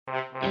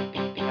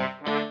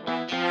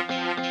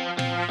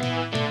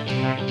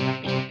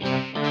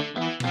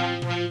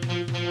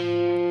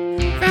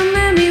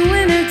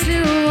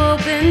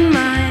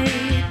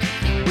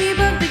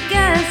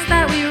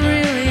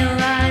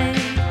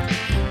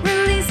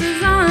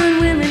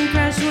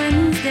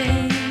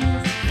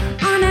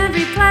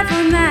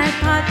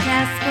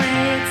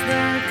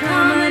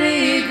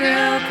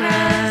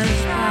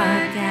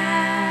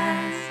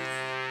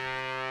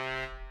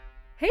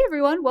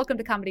everyone. Welcome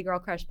to Comedy Girl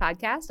Crush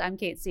Podcast. I'm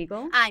Kate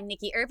Siegel. I'm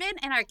Nikki Urban,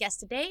 and our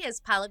guest today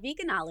is Pallavi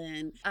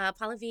Ganalan.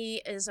 Pallavi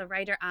is a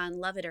writer on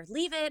Love It or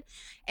Leave It,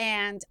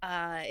 and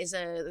is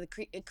a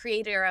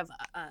creator of.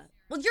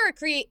 You're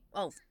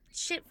a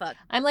shit fuck.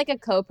 I'm like a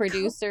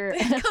co-producer.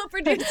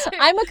 Co-producer.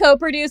 I'm a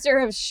co-producer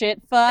of Shit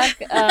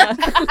Fuck.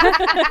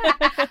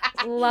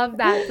 Love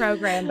that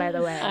program, by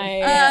the way.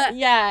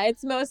 Yeah,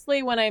 it's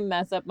mostly when I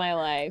mess up my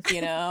life, you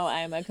know.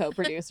 I'm a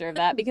co-producer of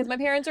that because my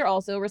parents are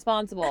also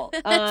responsible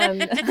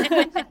of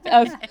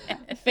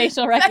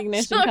facial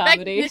recognition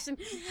comedy.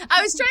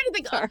 I was trying to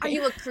think, are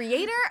you a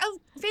creator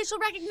of facial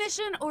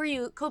recognition or are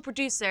you a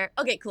co-producer?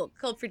 Okay, cool.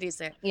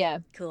 Co-producer. Yeah.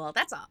 Cool.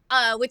 That's all.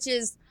 Which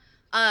is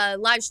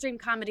live stream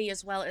comedy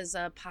as well as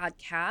a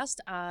podcast.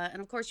 And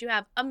of course, you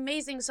have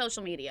amazing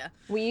social media.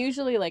 We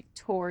usually like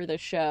tour the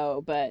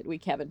show, but we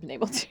haven't been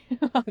able to,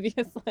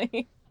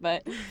 obviously.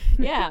 But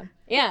yeah.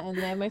 And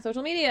then I have my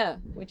social media,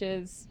 which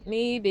is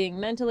me being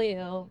mentally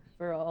ill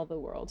for all the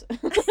world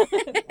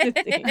to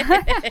see.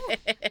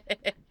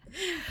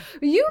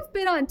 You've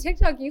been on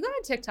TikTok. You got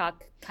on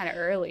TikTok kind of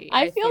early.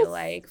 I feel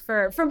like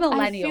for millennials.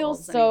 I feel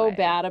so anyway.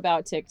 bad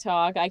about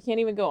TikTok. I can't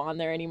even go on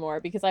there anymore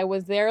because I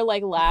was there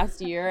like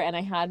last year and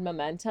I had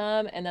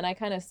momentum, and then I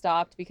kind of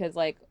stopped because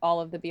like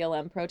all of the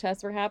BLM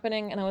protests were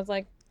happening, and I was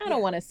like, I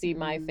don't want to see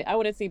my face. I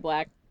want to see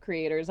Black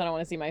creators. I don't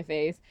want to see my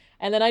face.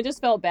 And then I just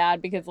felt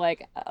bad because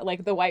like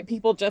the white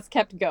people just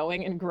kept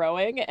going and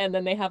growing, and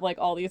then they have like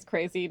all these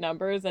crazy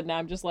numbers, and now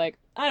I'm just like,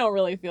 I don't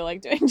really feel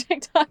like doing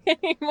TikTok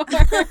anymore.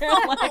 Like,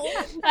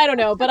 I don't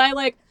know, but I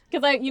like,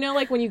 because I, you know,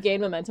 like when you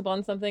gain momentum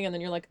on something and then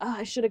you're like, oh,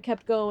 I should have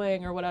kept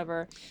going or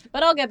whatever.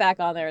 But I'll get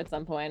back on there at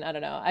some point. I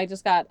don't know. I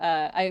just got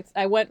I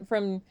went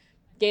from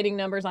gaining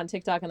numbers on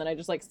TikTok, and then I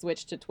just like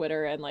switched to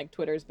Twitter, and like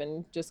Twitter's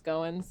been just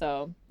going,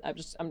 so I'm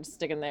just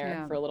sticking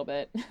there for a little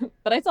bit.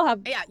 But I still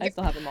have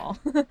them all.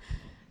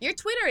 Your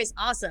Twitter is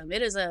awesome.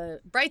 It is a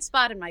bright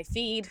spot in my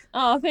feed.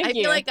 Oh, thank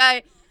you.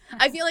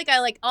 I feel like I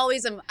like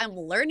always I'm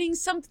learning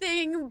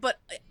something, but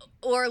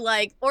or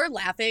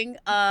laughing.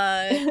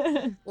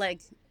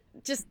 Like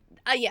just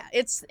yeah,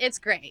 it's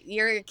great.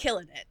 You're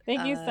killing it.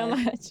 Thank you so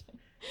much.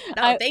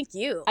 No, thank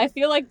you. I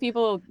feel like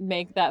people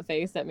make that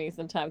face at me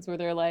sometimes where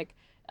they're like,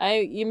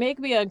 you make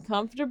me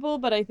uncomfortable,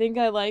 but I think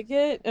I like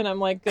it, and I'm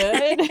like,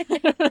 good.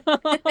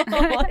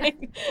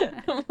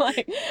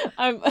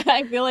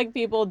 I feel like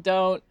people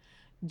don't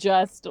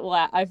just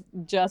laugh. I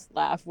just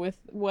laugh with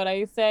what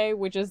I say,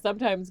 which is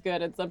sometimes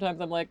good, and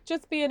sometimes I'm like,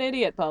 just be an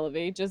idiot,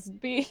 Pallavi. Just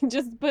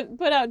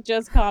put out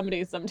just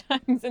comedy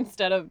sometimes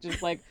instead of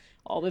just like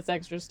all this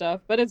extra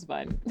stuff. But it's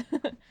fine.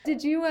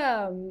 Did you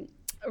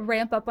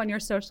ramp up on your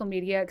social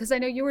media? Because I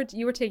know we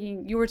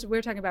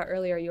were talking about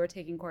earlier, you were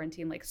taking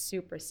quarantine like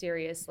super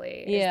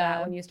seriously. Is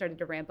that when you started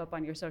to ramp up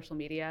on your social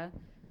media?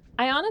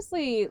 I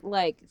honestly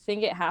like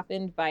think it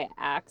happened by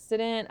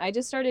accident. I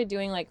just started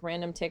doing like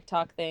random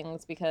TikTok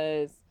things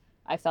because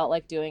I felt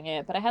like doing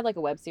it, but I had like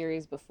a web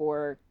series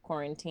before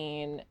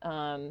quarantine.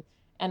 And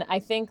I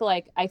think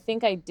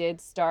I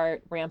did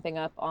start ramping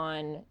up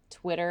on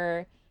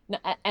Twitter.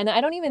 And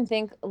I don't even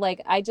think,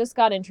 like, I just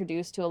got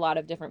introduced to a lot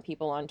of different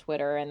people on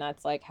Twitter, and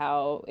that's like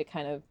how it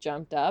kind of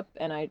jumped up.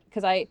 And I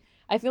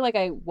feel like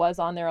I was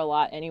on there a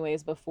lot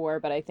anyways before,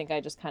 but I think I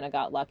just kind of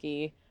got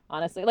lucky,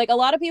 honestly. Like, a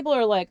lot of people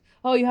are like,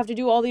 oh, you have to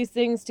do all these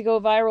things to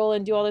go viral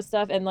and do all this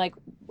stuff. And like,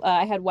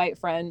 I had white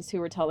friends who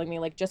were telling me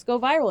like, just go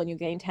viral and you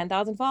gain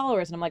 10,000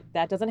 followers. And I'm like,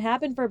 that doesn't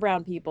happen for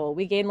brown people.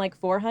 We gain like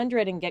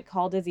 400 and get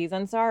called Aziz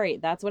Ansari.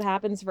 That's what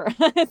happens for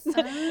us.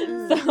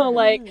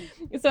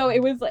 So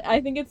it was, I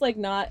think it's like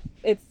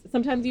it's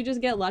sometimes you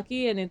just get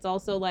lucky, and it's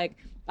also like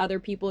other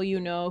people, you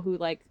know,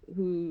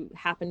 who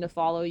happen to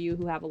follow you,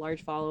 who have a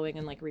large following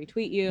and like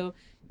retweet you.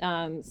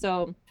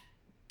 So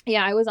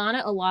yeah, I was on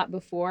it a lot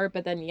before,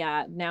 but then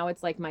now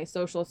it's like my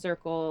social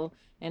circle,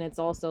 and it's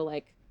also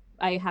like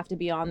I have to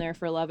be on there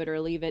for Love It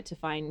or Leave It to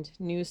find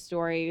news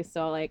stories.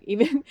 So like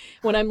even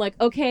when I'm like,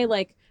 okay,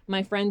 like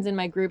my friends in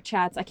my group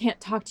chats, I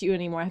can't talk to you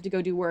anymore, I have to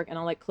go do work, and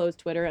I'll like close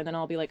Twitter, and then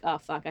I'll be like, oh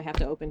fuck, I have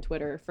to open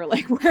Twitter for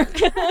like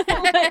work.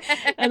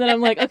 And then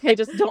I'm like, okay,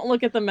 just don't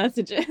look at the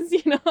messages,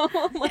 you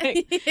know.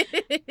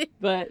 Like,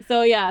 but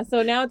so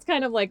now it's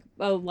kind of like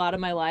a lot of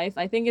my life.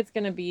 I think it's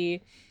gonna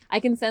be, I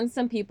can sense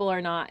some people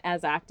are not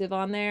as active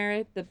on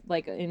there,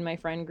 like in my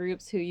friend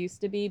groups who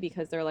used to be,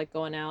 because they're like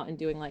going out and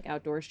doing like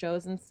outdoor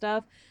shows and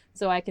stuff.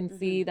 So I can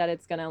see that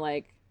it's gonna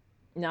like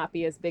not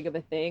be as big of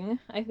a thing,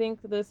 I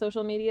think, the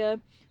social media,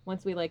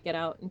 once we like get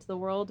out into the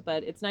world.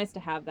 But it's nice to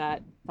have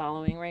that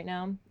following right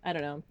now. I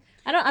don't know.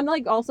 I'm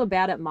like also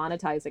bad at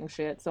monetizing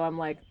shit, so I'm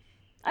like,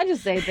 I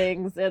just say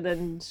things and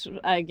then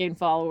I gain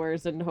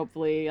followers, and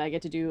hopefully I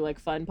get to do like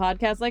fun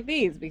podcasts like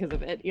these because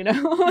of it, you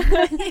know.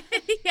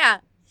 Yeah.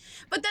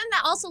 But then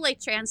that also like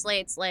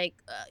translates like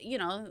you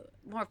know,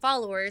 more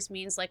followers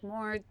means like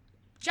more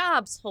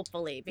jobs,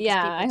 hopefully,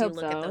 because people do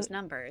look at those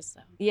numbers.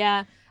 So.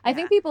 Yeah. I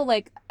think people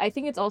like, I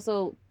think it's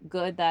also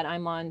good that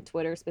I'm on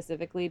Twitter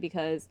specifically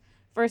because,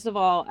 first of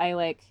all, I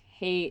like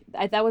hate,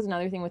 that was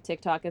another thing with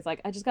TikTok, is like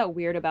I just got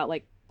weird about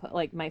like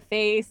my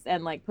face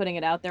and like putting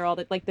it out there, all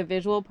the like the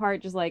visual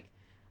part, just like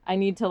I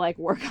need to like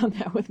work on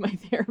that with my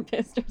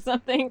therapist or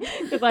something,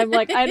 because I'm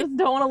like, I just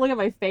don't want to look at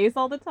my face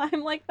all the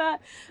time like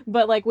that.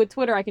 But like with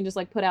Twitter, I can just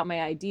like put out my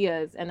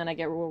ideas and then I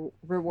get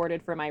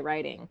rewarded for my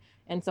writing.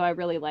 And so I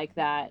really like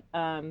that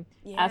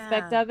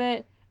aspect of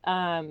it.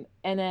 And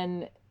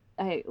then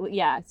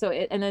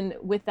and then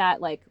with that,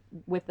 like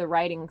with the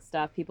writing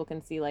stuff, people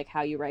can see like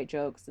how you write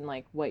jokes and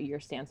like what your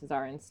stances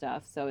are and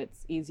stuff. So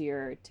it's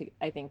easier to,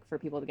 I think, for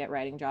people to get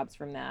writing jobs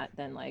from that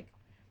than like,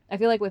 I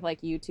feel like with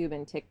like YouTube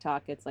and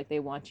TikTok, it's like they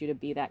want you to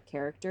be that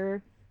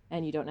character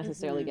and you don't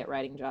necessarily get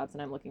writing jobs.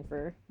 And I'm looking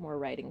for more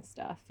writing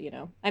stuff, you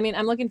know? I mean,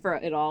 I'm looking for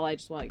it all. I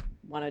just want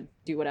to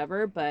do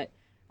whatever, but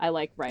I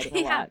like writing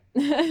a lot.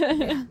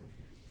 Yeah.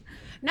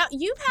 Now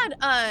you've had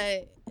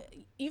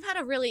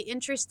a really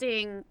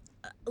interesting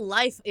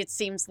life, it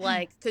seems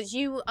like, because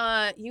you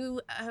have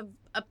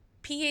a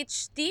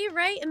PhD,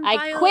 right?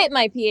 I quit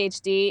my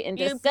PhD in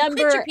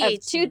December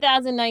of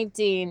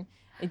 2019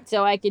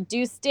 so I could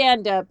do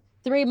stand-up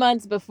 3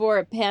 months before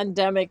a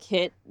pandemic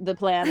hit the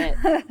planet.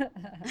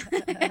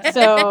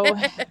 So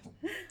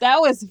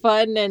that was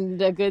fun and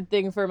a good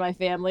thing for my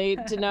family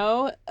to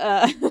know.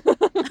 How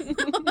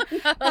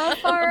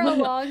far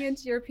along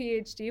into your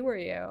PhD were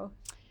you?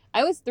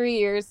 I was 3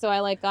 years, so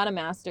I like got a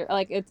master.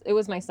 Like it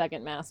was my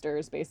second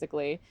master's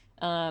basically.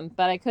 But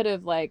I could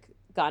have like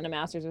gotten a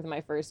master's with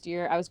my first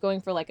year. I was going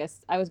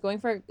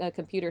for a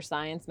computer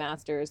science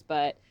master's,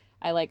 but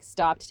I like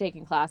stopped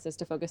taking classes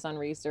to focus on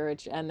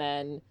research, and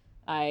then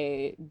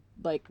I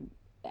like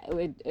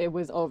it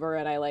was over,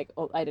 and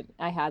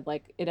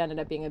it ended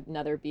up being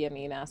another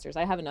BME master's.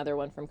 I have another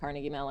one from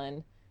Carnegie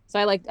Mellon. So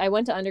I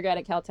went to undergrad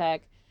at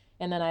Caltech,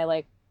 and then I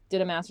like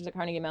did a master's at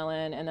Carnegie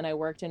Mellon, and then I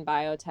worked in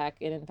biotech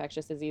in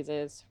infectious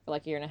diseases for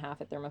like a year and a half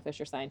at Thermo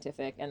Fisher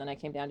Scientific, and then I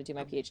came down to do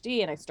my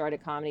PhD, and I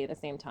started comedy at the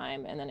same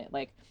time, and then it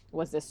like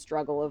was this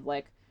struggle of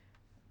like,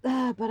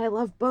 but I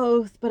love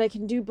both, but I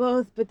can do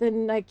both, but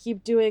then I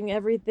keep doing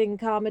everything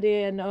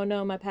comedy, and oh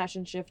no, my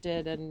passion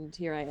shifted, and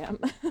here I am.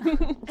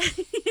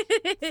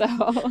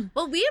 So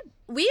well,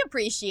 we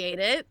appreciate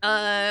it.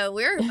 I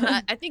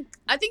think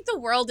the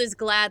world is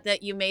glad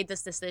that you made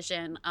this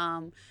decision.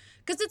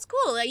 Because it's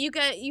cool that you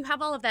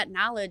have all of that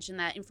knowledge and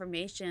that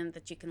information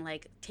that you can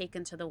like take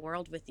into the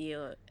world with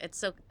you. It's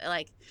so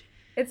like,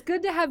 it's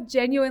good to have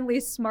genuinely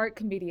smart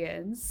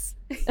comedians.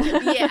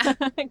 Yeah.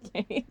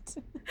 Kate.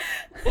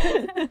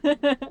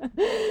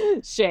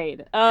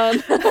 Shade.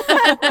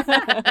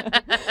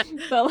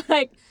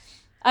 But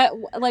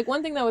like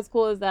one thing that was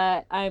cool is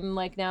that I'm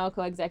like now a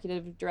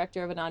co-executive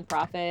director of a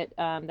nonprofit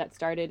that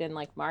started in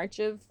like March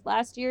of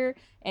last year,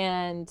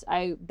 and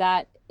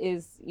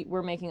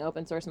we're making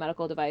open source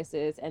medical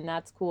devices, and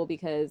that's cool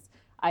because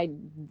I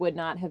would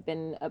not have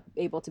been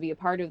able to be a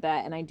part of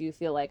that, and I do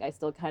feel like I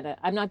still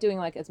I'm not doing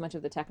like as much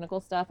of the technical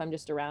stuff. I'm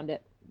just around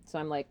it, so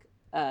I'm like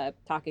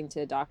talking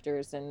to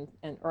doctors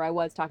or I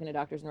was talking to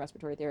doctors and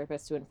respiratory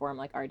therapists to inform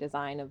like our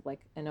design of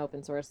like an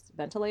open source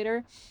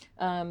ventilator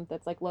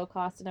that's like low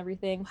cost and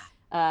everything.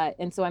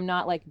 And so I'm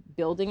not like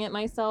building it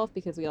myself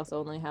because we also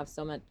only have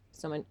so many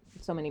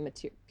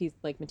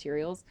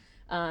materials.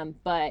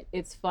 But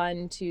it's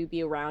fun to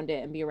be around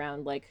it and be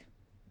around like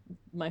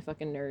my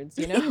fucking nerds,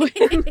 you know,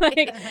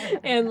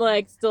 and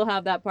like still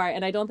have that part.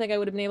 And I don't think I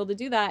would have been able to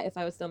do that if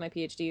I was still in my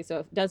PhD. So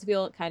it does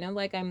feel kind of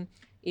like I'm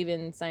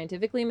even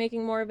scientifically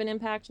making more of an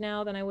impact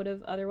now than I would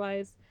have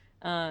otherwise.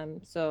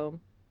 So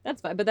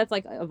that's fine, but that's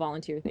like a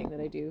volunteer thing that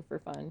I do for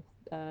fun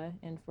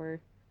and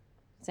for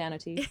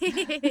sanity.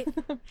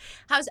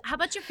 How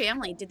about your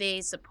family? Do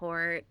they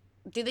support?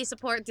 Do they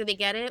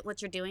get it,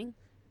 what you're doing?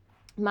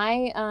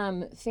 My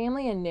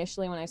family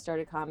initially, when I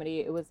started comedy,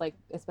 it was like,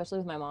 especially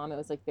with my mom, it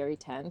was like very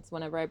tense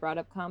whenever I brought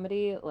up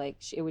comedy. Like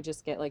it would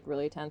just get like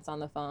really tense on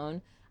the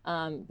phone.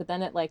 But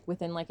then it like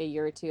within like a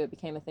year or two, it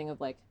became a thing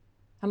of like,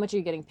 how much are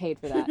you getting paid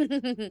for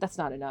that? That's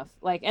not enough.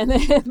 Like, and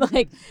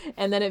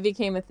then it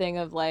became a thing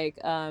of like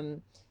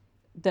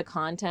the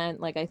content.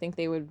 Like I think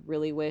they would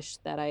really wish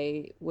that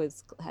I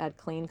had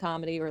clean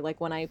comedy, or like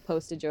when I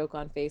post a joke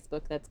on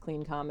Facebook that's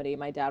clean comedy,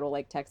 my dad will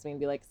like text me and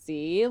be like,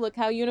 see, look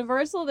how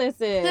universal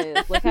this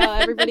is, look how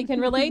everybody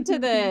can relate to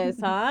this,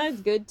 huh?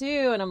 It's good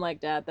too. And I'm like,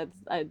 Dad,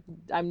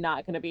 I'm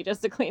not gonna be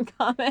just a clean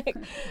comic.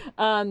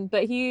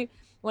 But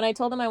when I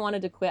told him I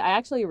wanted to quit, I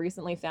actually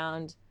recently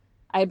found,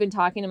 I had been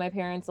talking to my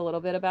parents a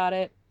little bit about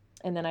it,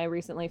 and then I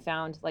recently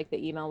found like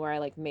the email where I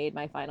like made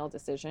my final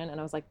decision, and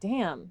I was like,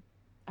 damn,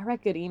 I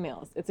write good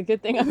emails. It's a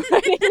good thing I'm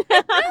writing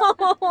now.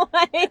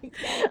 Like,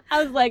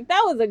 I was like,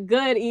 that was a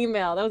good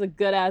email. That was a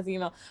good ass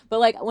email. But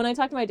like when I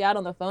talked to my dad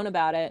on the phone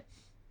about it,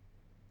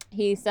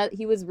 he said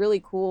he was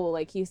really cool.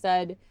 Like he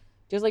said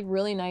just like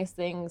really nice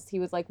things. He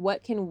was like,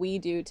 what can we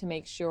do to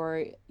make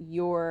sure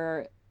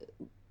you're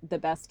the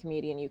best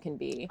comedian you can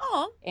be?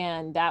 Oh.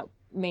 And that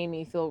made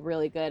me feel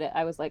really good.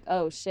 I was like,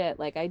 oh shit,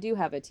 like I do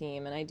have a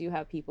team and I do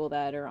have people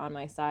that are on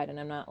my side and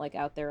I'm not like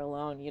out there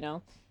alone, you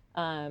know?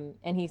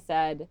 And he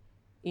said,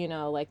 you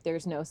know, like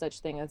there's no such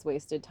thing as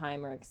wasted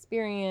time or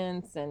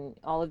experience, and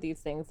all of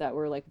these things that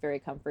were like very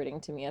comforting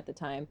to me at the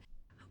time.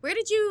 Where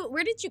did you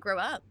grow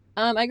up?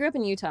 I grew up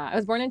in Utah. I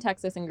was born in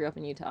Texas and grew up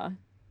in Utah.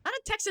 A lot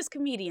of Texas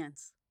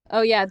comedians.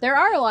 Oh yeah, there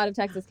are a lot of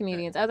Texas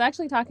comedians. I was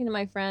actually talking to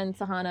my friend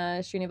Sahana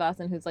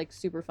Srinivasan, who's like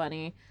super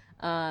funny,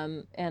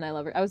 and I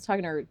love her. I was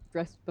talking to her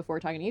just before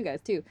talking to you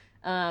guys too.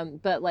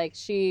 But like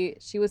she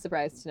was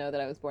surprised to know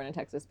that I was born in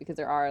Texas, because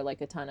there are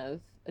like a ton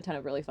of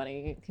really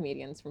funny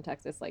comedians from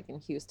Texas, like in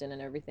Houston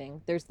and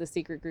everything. There's the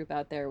Secret Group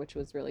out there, which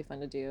was really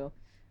fun to do,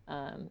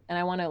 and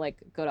I want to like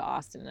go to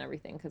Austin and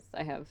everything because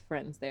I have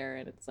friends there,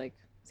 and it's like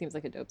seems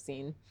like a dope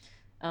scene.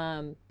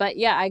 But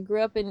yeah, I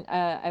grew up in,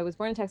 I was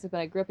born in Texas, but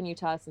I grew up in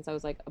Utah since I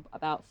was like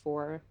about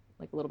 4,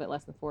 like a little bit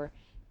less than 4.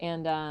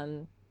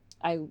 And,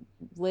 I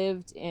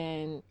lived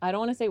in, I don't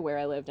want to say where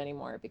I lived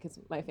anymore because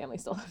my family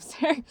still lives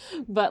there,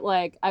 but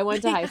like I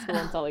went to high school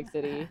in Salt Lake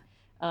City.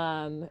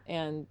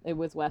 And it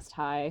was West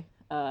High,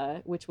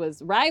 which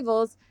was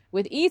rivals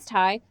with East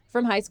High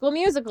from High School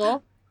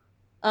Musical.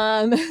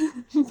 And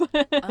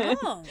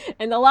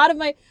a lot of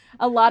my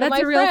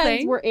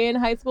friends were in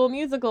High School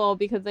Musical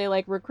because they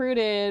like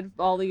recruited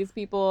all these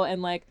people,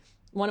 and like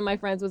one of my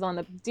friends was on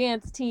the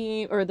dance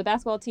team or the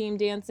basketball team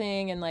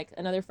dancing, and like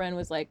another friend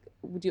was like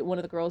one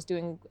of the girls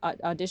doing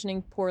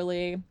auditioning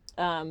poorly,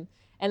 and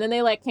then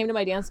they like came to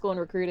my dance school and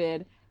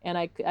recruited, and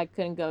I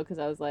couldn't go because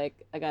I was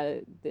like,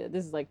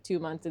 this is like 2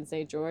 months in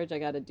St. George, I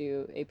gotta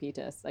do AP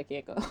tests, I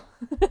can't go.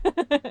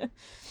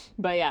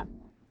 But yeah,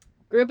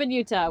 grew up in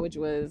Utah, which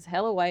was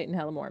hella white and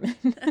hella Mormon.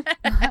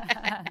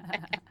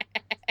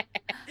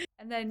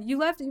 And then you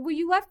left. Well,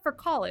 you left for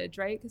college,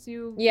 right? Because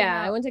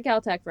I went to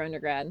Caltech for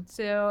undergrad.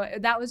 So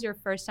that was your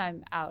first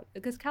time out,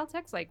 because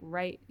Caltech's like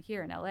right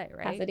here in LA,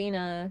 right?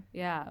 Pasadena.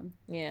 Yeah.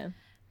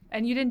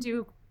 And you didn't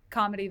do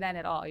comedy then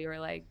at all. You were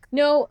like,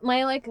 no,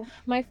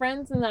 my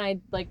friends and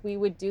I, like, we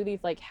would do these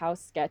like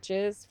house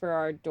sketches for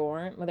our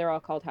dorm. Well, they're all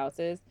called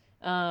houses.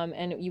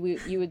 And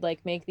you would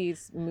like make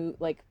these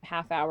like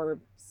half-hour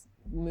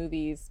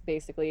movies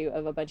basically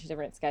of a bunch of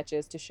different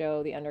sketches to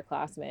show the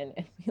underclassmen,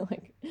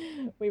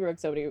 and we broke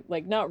so many,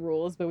 like, not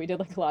rules, but we did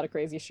like a lot of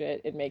crazy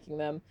shit in making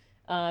them,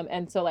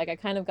 and so like I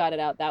kind of got it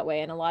out that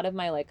way, and a lot of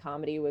my like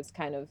comedy was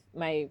kind of,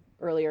 my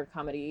earlier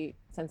comedy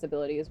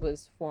sensibilities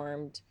was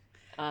formed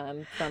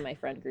from my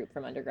friend group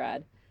from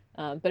undergrad,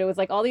 but it was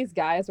like all these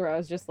guys where I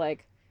was just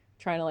like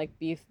trying to like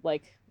be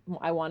like,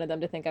 I wanted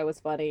them to think I was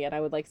funny, and I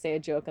would like say a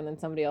joke and then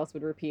somebody else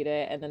would repeat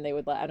it, and then they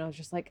would laugh, and I was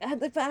just like, I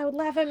would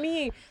laugh at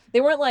me.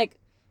 They were like,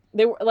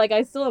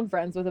 I still am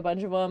friends with a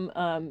bunch of them,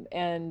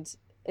 and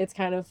it's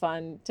kind of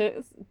fun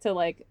to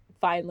like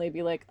finally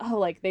be like, oh,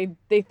 like they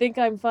think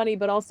I'm funny,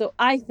 but also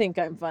I think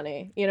I'm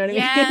funny, you know what I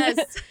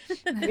mean?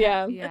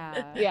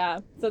 Yes. yeah,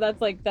 so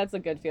that's a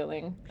good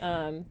feeling.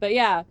 But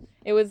yeah,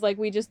 it was like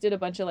we just did a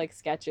bunch of like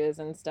sketches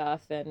and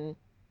stuff, and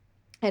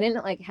I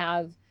didn't like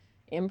have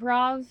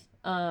improv,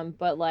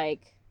 but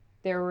like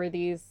there were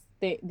these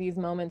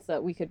moments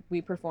that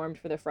we performed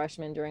for the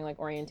freshmen during like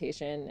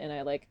orientation, and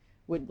I like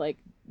would like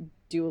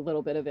do a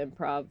little bit of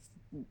improv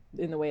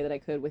in the way that I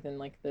could within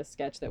like the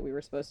sketch that we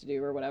were supposed to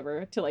do or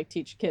whatever, to like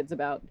teach kids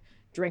about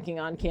drinking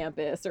on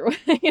campus, or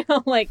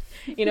like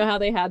how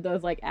they had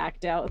those like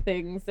act out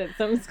things at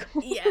some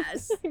schools.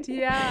 Yes.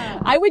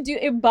 Yeah. I would do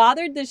it.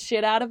 Bothered the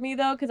shit out of me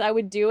though, because I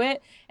would do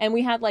it, and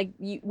we had like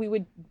we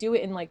would do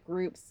it in like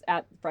groups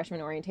at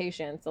freshman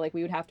orientation, so like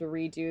we would have to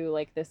redo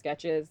like the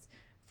sketches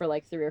for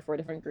like 3 or 4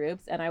 different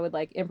groups, and I would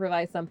like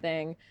improvise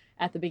something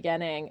at the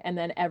beginning, and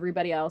then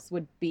everybody else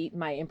would beat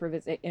my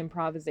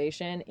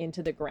improvisation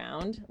into the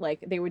ground.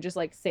 Like they would just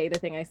like say the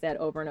thing I said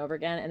over and over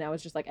again, and I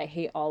was just like, I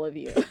hate all of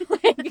you.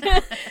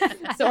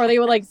 So, or they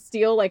would like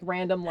steal like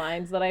random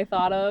lines that I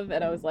thought of,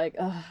 and I was like,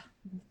 ugh,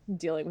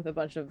 dealing with a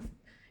bunch of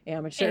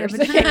amateurs.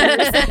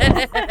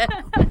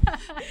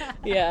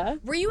 Yeah.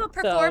 Were you a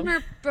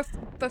performer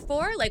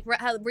before? Like,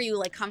 were you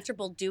like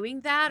comfortable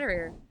doing that,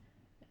 or?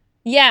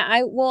 Yeah,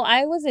 I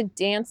was a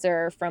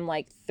dancer from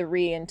like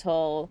 3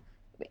 until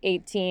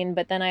 18,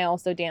 but then I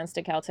also danced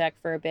at Caltech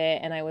for a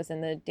bit, and I was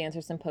in the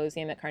Dancer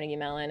Symposium at Carnegie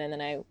Mellon, and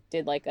then I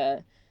did like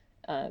it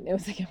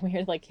was like a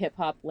weird like hip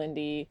hop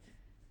Lindy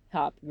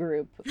Hop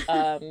group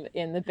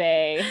in the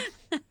Bay.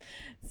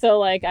 So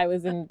like I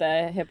was in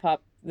the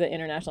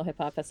International Hip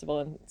Hop Festival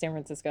in San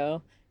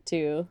Francisco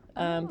too,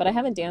 but I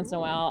haven't danced in a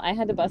while. I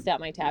had to bust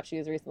out my tap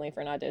shoes recently for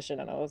an audition,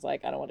 and I was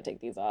like, I don't want to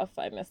take these off.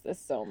 I miss this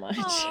so much.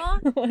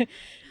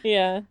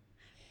 Yeah.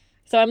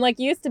 So I'm like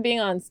used to being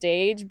on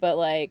stage, but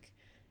like,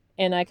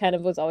 and I kind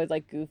of was always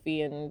like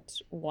goofy and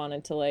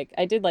wanted to like,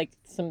 I did like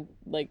some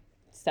like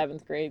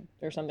 7th grade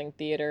or something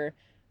theater,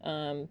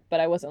 but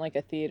I wasn't like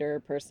a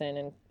theater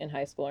person in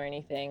high school or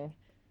anything.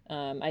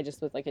 I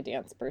just was like a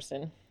dance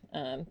person.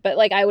 But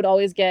like I would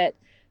always get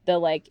the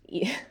like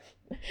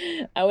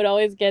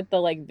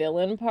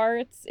villain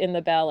parts in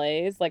the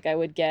ballets. Like I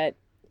would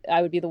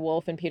be the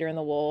wolf in Peter and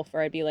the Wolf,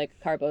 or I'd be like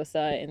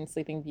Barbossa in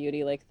Sleeping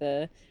Beauty, like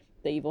the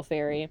evil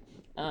fairy,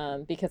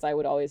 because I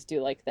would always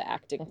do like the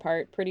acting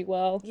part pretty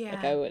well.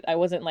 Yeah. Like I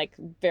wasn't like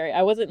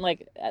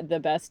the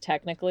best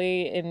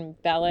technically in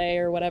ballet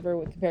or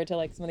whatever compared to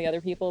like some of the other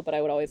people, but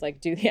I would always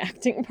like do the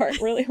acting part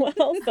really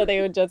well. So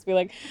they would just be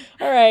like,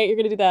 all right, you're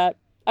gonna do that.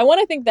 I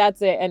want to think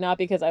that's it, and not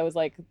because I was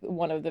like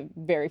one of the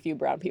very few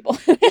brown people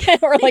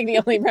or like the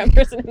only brown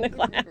person in the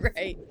class.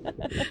 Right.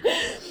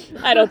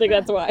 I don't think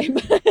that's why.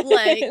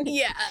 Like,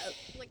 yeah.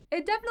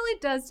 It definitely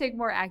does take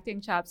more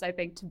acting chops, I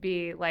think, to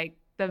be like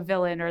the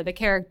villain or the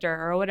character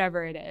or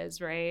whatever it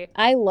is, right?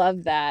 I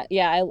love that.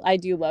 Yeah, I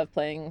do love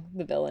playing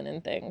the villain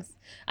in things.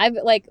 I've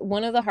like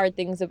one of the hard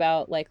things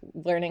about like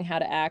learning how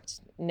to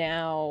act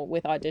now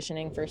with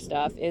auditioning for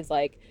stuff is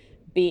like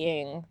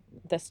being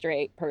the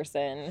straight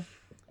person.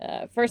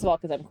 First of all,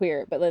 because I'm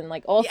queer, but then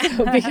like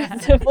also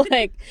because of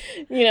like,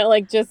 you know,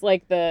 like just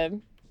like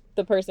the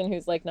person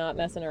who's like not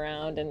messing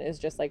around and is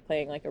just like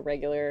playing like a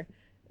regular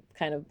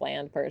kind of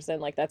bland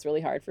person. Like that's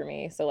really hard for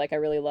me. So like I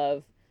really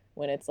love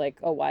when it's like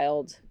a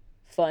wild,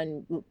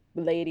 fun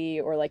lady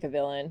or like a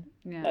villain.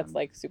 Yeah. That's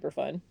like super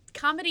fun.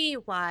 Comedy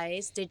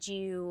wise, did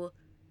you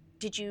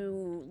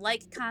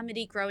like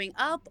comedy growing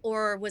up,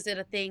 or was it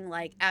a thing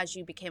like as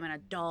you became an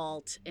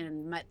adult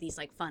and met these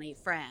like funny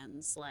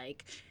friends,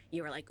 like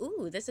you were like,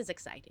 ooh, this is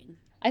exciting?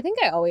 I think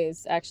I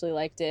always actually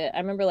liked it. I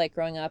remember like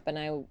growing up and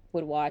I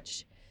would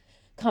watch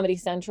Comedy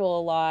Central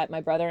a lot.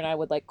 My brother and I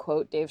would like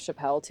quote Dave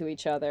Chappelle to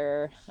each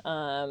other.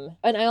 And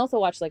I also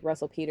watched like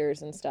Russell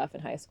Peters and stuff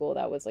in high school.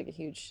 That was like a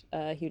huge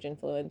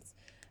influence.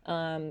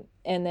 And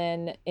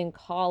then in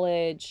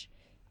college,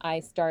 I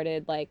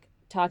started like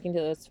talking to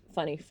those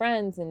funny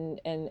friends and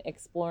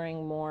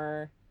exploring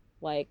more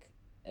like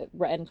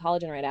in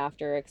college and right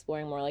after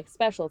exploring more like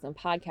specials and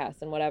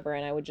podcasts and whatever.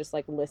 And I would just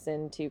like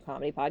listen to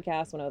comedy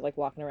podcasts when I was like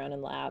walking around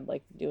in lab,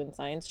 like doing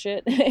science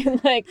shit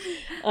and like,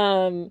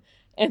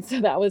 and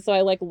so that was, so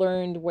I like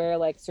learned where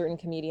like certain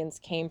comedians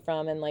came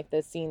from and like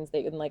the scenes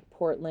they in like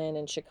Portland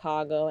and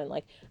Chicago. And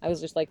like, I was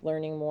just like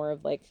learning more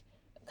of like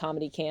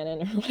comedy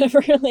canon or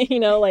whatever, you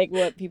know, like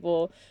what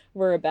people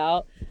were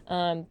about.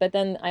 But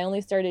then I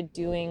only started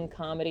doing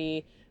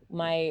comedy.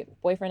 My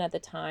boyfriend at the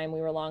time,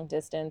 we were long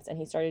distance and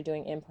he started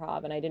doing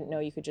improv and I didn't know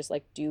you could just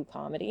like do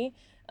comedy.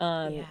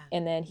 And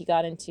then he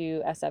got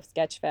into SF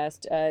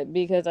Sketchfest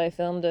because I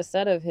filmed a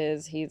set of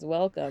his, he's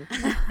welcome.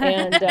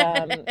 And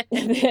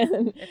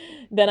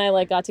then I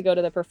like got to go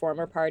to the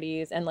performer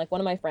parties and like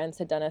one of my friends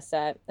had done a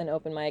set, an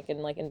open mic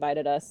and like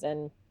invited us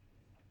and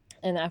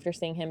after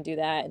seeing him do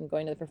that and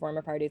going to the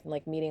performer parties and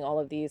like meeting all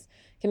of these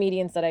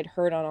comedians that I'd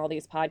heard on all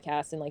these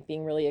podcasts and like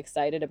being really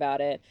excited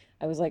about it,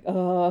 I was like,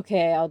 oh,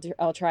 okay,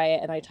 I'll try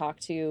it. And I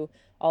talked to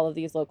all of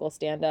these local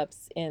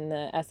stand-ups in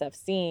the SF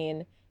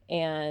scene.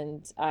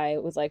 And I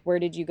was like, where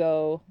did you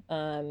go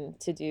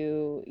to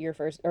do your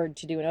first, or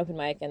to do an open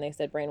mic? And they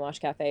said Brainwash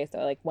Cafe. So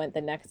I like went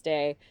the next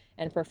day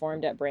and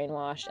performed at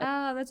Brainwash.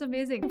 Oh, that's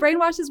amazing.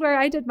 Brainwash is where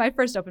I did my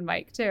first open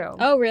mic too.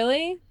 Oh,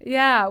 really?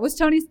 Yeah. Did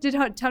Tony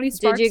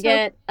Sparks? Did you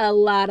get a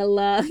lot of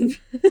love?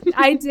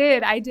 I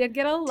did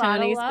get a lot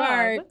Tony of love.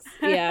 Sparks.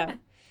 Yeah.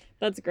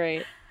 That's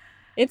great.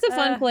 It's a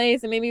fun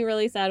place. It made me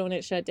really sad when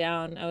it shut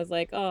down. I was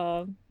like,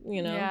 oh,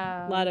 you know,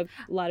 a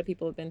lot of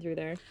people have been through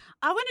there.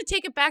 I want to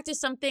take it back to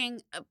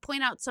something,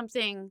 point out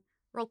something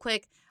real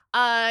quick.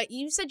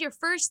 You said your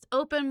first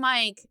open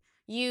mic,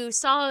 you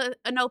saw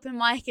an open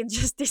mic and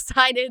just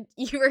decided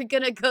you were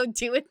going to go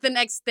do it the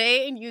next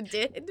day, and you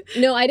did?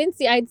 No, I didn't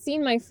see. I'd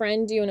seen my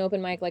friend do an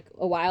open mic like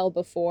a while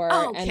before.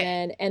 Oh,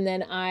 okay. And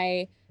then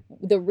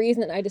the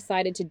reason that I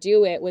decided to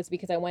do it was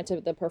because I went to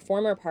the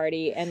performer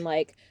party and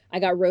like I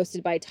got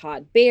roasted by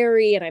Todd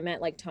Barry and I met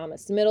like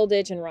Thomas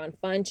Middleditch and Ron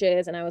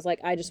Funches and I was like,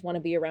 I just want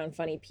to be around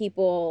funny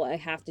people. I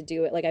have to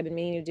do it. Like I've been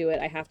meaning to do it.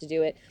 I have to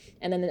do it.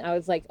 And then I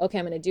was like, okay,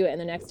 I'm going to do it. And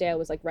the next day I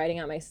was like writing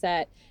out my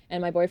set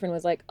and my boyfriend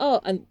was like, oh,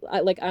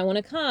 I want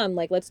to come.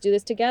 Like, let's do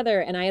this together.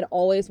 And I had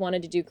always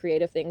wanted to do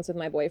creative things with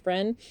my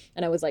boyfriend.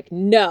 And I was like,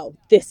 no,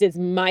 this is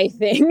my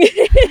thing.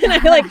 And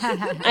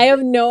I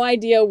have no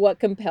idea what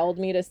compelled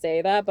me to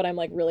say that, but I'm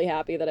like really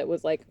happy that it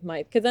was like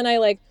because then I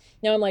like,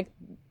 now I'm like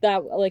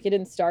that, like it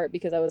didn't start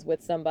because I was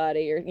with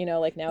somebody or, you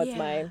know, like now it's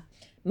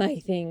my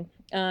thing.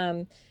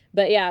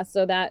 But yeah,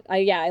 so that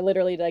I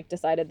literally like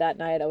decided that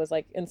night. I was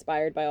like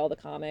inspired by all the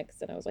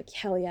comics and I was like,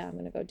 hell yeah, I'm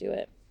going to go do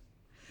it.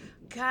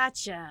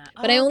 Gotcha.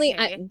 But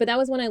but that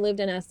was when I lived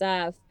in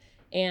SF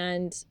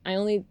and I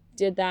only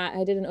did that.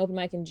 I did an open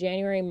mic in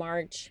January,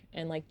 March,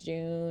 and like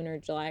June or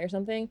July or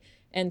something.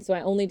 And so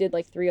I only did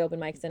like 3 open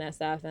mics in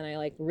SF and I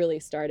like really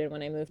started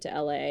when I moved to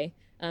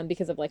LA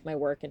because of like my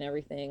work and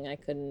everything. I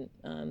couldn't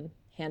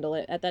handle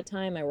it at that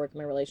time. My work,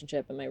 my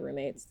relationship, and my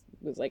roommates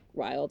was like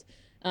wild.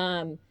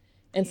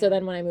 So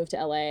then when I moved to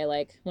LA,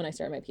 like when I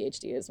started my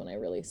PhD is when I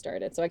really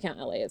started. So I count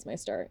LA as my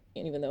start,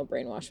 even though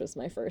Brainwash was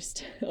my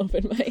first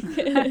open mic.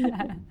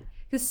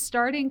 Because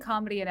starting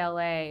comedy in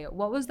LA,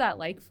 what was that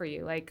like for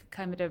you? Like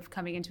kind of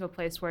coming into a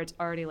place where it's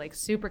already like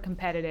super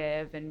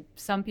competitive and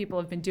some people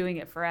have been doing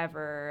it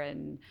forever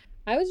and...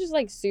 I was just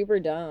like super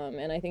dumb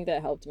and I think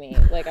that helped me.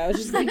 Like I was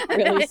just like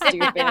really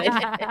stupid.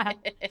 I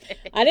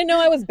didn't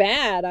know I was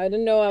bad. I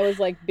didn't know I was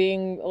like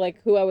being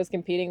like who I was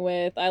competing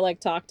with. I like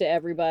talked to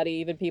everybody,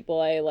 even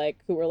people I like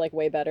who were like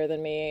way better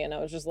than me. And I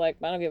was just like,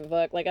 I don't give a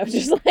fuck. Like I was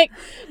just like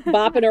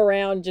bopping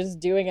around, just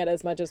doing it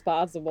as much as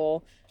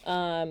possible.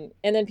 And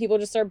then people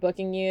just start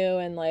booking you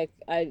and like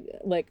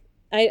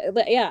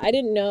I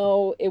didn't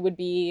know it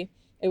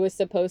was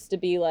supposed to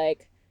be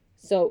like,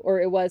 so, or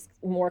it was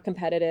more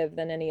competitive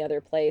than any other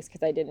place,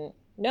 because I didn't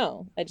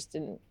know.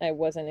 I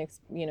wasn't,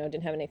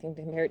 didn't have anything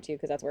to compare it to,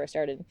 because that's where I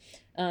started.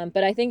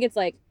 But I think it's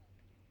like,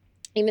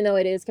 even though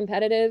it is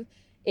competitive,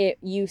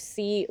 you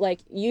see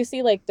like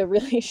the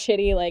really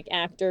shitty like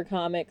actor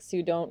comics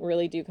who don't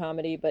really do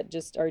comedy but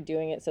just are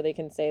doing it so they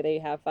can say they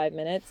have 5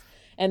 minutes,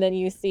 and then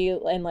you see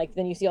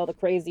all the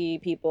crazy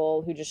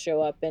people who just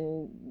show up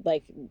and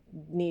like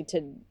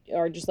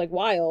are just like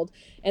wild,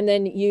 and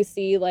then you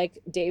see like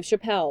Dave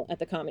Chappelle at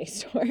the Comedy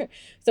Store.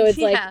 So it's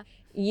like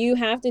you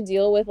have to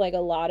deal with like a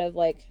lot of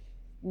like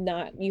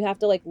you have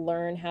to like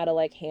learn how to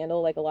like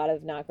handle like a lot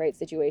of not great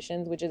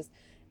situations, which is,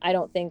 I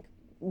don't think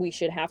we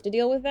should have to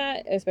deal with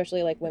that,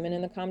 especially like women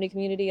in the comedy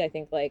community. I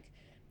think like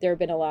there have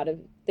been a lot of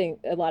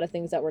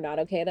things that were not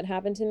okay that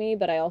happened to me,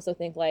 but I also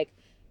think like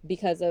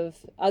because of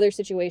other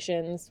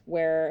situations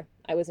where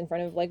I was in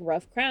front of like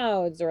rough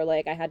crowds, or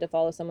like I had to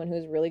follow someone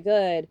who's really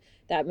good,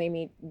 that made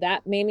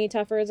me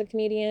tougher as a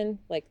comedian,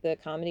 like the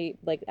comedy,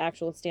 like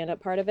actual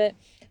stand-up part of it.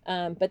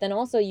 But then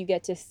also you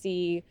get to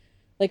see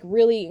like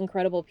really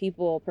incredible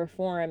people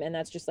perform, and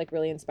that's just like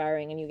really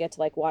inspiring, and you get to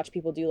like watch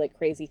people do like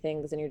crazy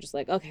things, and you're just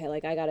like, okay,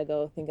 like I gotta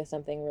go think of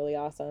something really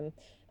awesome.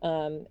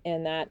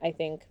 And that, I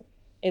think,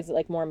 is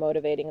like more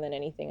motivating than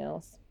anything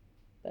else.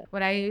 But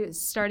when I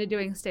started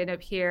doing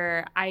stand-up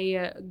here,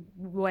 I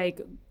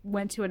like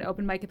went to an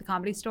open mic at the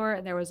Comedy Store,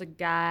 and there was a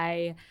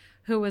guy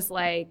who was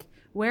like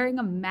wearing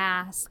a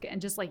mask and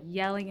just like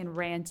yelling and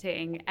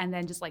ranting, and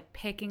then just like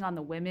picking on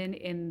the women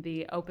in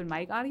the open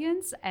mic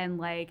audience, and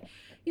like,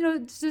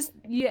 it's just,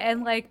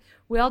 and like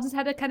we all just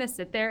had to kind of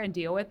sit there and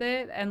deal with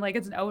it, and like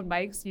it's an open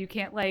mic, so you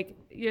can't like,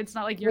 it's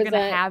not like you're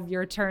gonna have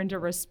your turn to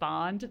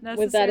respond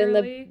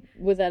necessarily.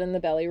 Was that in the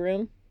belly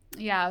room?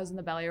 Yeah, I was in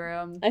the belly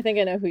room. I think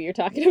I know who you're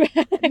talking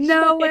about, actually.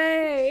 No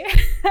way.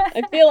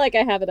 I feel like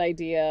I have an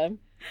idea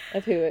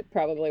of who it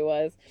probably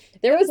was.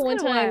 There was one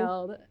time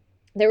wild.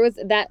 There was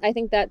that, I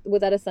think that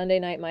was at a Sunday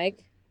night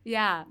mic.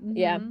 Yeah. Mm-hmm.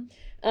 Yeah.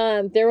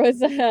 There was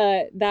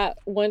that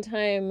one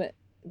time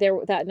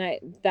that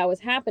night that was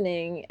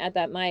happening at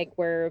that mic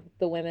where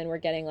the women were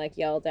getting like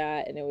yelled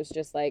at, and it was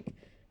just like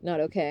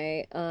not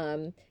okay.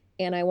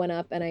 And I went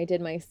up and I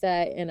did my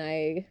set, and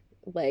I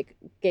like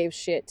gave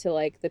shit to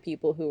like the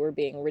people who were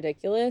being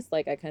ridiculous.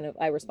 Like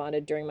I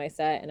responded during my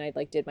set, and I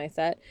like did my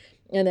set,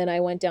 and then I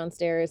went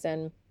downstairs,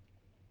 and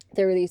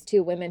there were these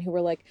two women who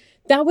were like,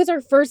 that was our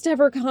first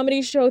ever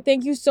comedy show.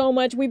 Thank you so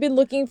much. We've been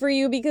looking for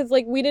you because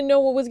like we didn't know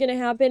what was going to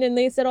happen, and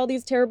they said all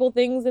these terrible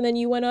things, and then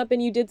you went up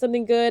and you did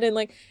something good, and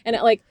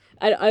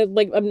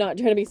I'm not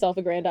trying to be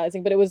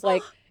self-aggrandizing, but it was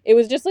like it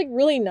was just like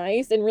really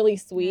nice and really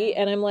sweet.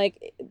 And I'm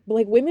like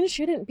women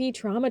shouldn't be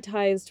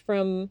traumatized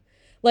from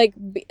like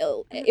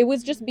it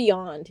was just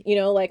beyond,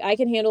 like I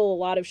can handle a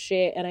lot of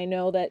shit, and I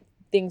know that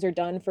things are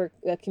done for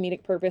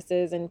comedic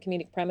purposes and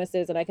comedic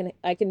premises, and I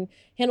can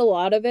handle a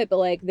lot of it, but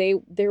like they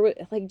were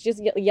like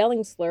just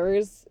yelling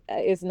slurs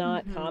is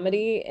not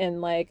comedy.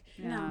 And like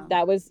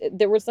there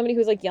was somebody who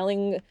was like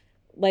yelling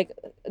like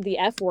the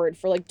F word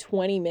for like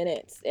 20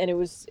 minutes, and it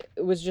was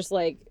just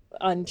like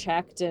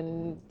unchecked,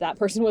 and that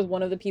person was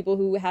one of the people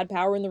who had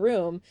power in the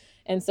room.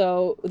 And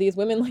so these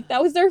women, like,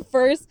 that was their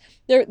first,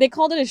 they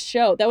called it a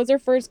show, that was their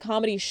first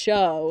comedy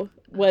show,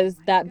 was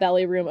that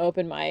belly room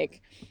open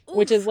mic. Oof.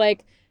 Which is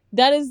like,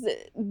 that is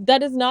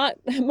not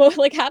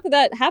like half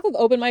of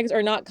open mics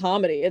are not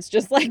comedy. It's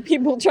just like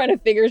people trying to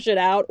figure shit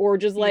out, or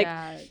just like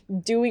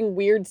doing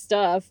weird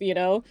stuff,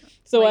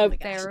 so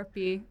like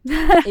therapy.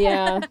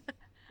 Yeah,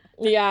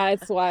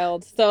 it's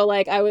wild. So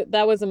like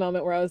that was a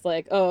moment where I was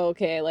like, oh,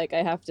 okay, like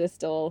I have to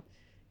still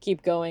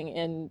keep going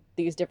in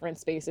these different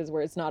spaces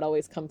where it's not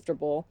always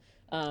comfortable,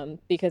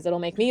 because it'll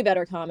make me a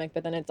better comic,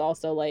 but then it's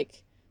also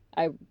like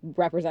I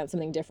represent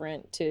something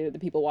different to the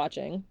people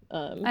watching.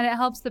 And it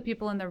helps the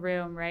people in the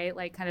room, right?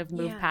 Like kind of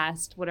move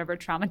past whatever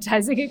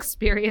traumatizing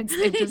experience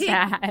they've just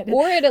had.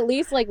 Or it at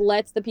least like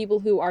lets the people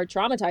who are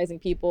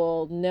traumatizing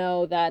people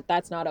know that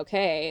that's not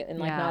okay, and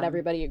like not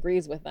everybody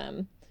agrees with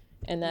them.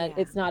 And that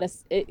it's not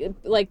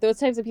like those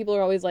types of people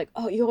are always like,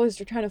 oh, you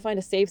always are trying to find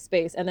a safe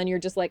space, and then you're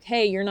just like,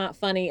 hey, you're not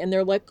funny, and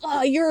they're like,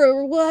 oh,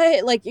 you're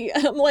what? Like,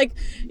 I'm like,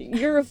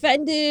 you're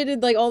offended,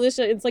 and like all this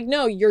shit. It's like,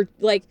 no, you're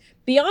like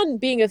beyond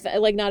being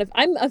like not.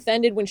 I'm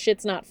offended when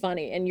shit's not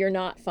funny, and you're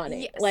not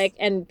funny. Yes. Like,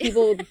 and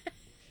people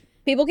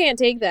can't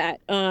take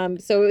that.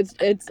 So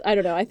it's I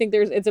don't know. I think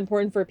it's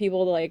important for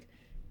people to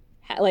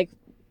like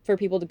for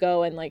people to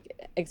go and like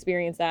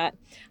experience that.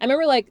 I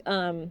remember like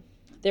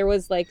there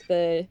was like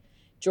the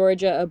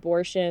Georgia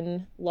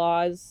abortion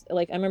laws.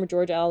 Like I remember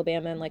Georgia,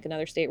 Alabama, and like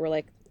another state where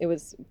like it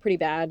was pretty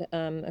bad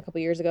a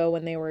couple years ago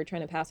when they were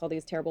trying to pass all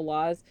these terrible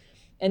laws,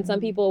 and some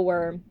people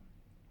were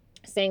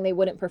saying they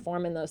wouldn't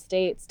perform in those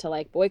states to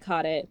like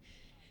boycott it.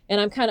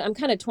 And I'm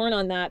kind of torn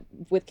on that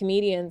with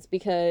comedians,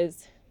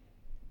 because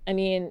I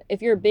mean,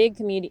 if you're a big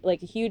comedian,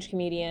 like a huge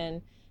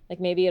comedian, like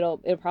maybe it'll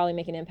probably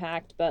make an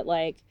impact, but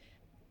like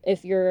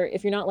if you're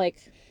not like,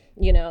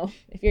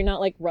 if you're not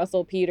like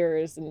Russell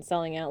Peters and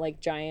selling out like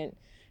giant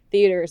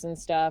theaters and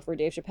stuff, or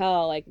Dave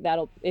Chappelle, like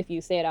that'll, if you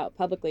say it out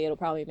publicly, it'll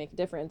probably make a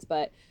difference.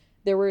 But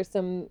there were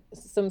some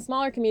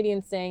smaller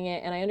comedians saying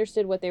it, and I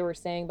understood what they were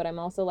saying, but I'm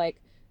also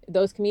like,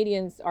 those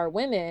comedians are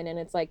women, and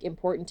it's like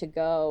important to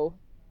go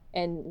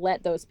and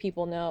let those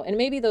people know. And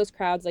maybe those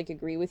crowds like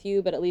agree with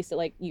you, but at least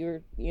like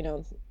you're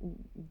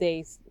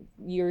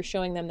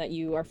showing them that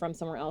you are from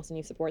somewhere else and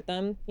you support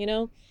them,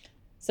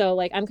 So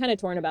like I'm kind of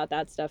torn about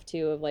that stuff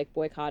too, of like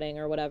boycotting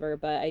or whatever,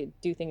 but I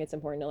do think it's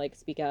important to like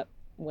speak up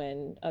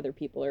when other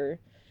people are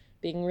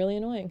being really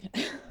annoying.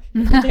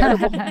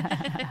 Terrible.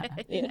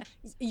 Yeah.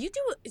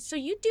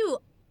 You do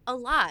a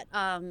lot.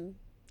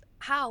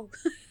 How?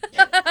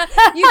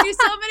 You do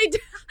so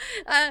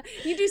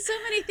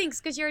many things,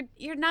 because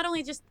you're not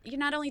only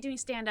doing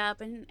stand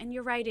up and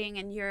you're writing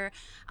and you're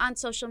on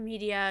social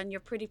media and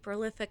you're pretty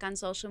prolific on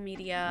social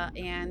media,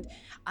 and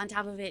on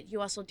top of it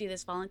you also do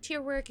this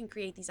volunteer work and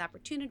create these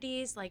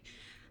opportunities. Like,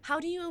 how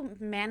do you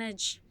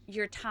manage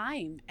your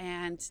time?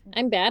 And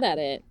I'm bad at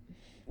it.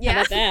 Yeah.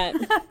 How about that?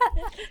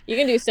 You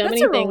can do so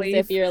many things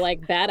if you're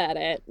like bad at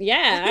it.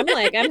 Yeah, I'm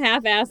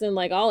half-assing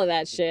like all of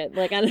that shit.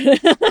 Like I'm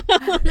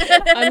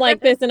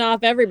like pissing off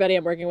everybody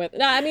I'm working with.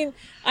 No, I mean,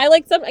 I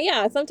like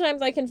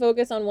sometimes I can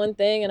focus on one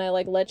thing and I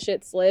like let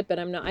shit slip,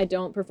 and I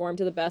don't perform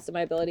to the best of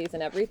my abilities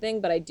and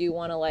everything, but I do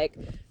want to like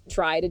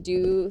try to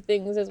do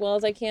things as well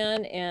as I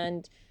can.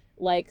 And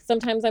like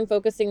sometimes I'm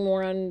focusing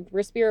more on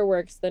Respira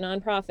Works, the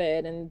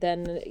nonprofit, and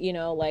then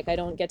like I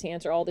don't get to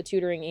answer all the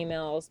tutoring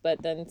emails,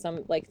 but then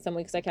some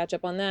weeks I catch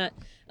up on that,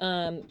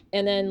 and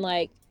then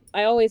like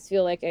I always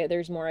feel like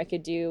there's more I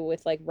could do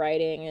with like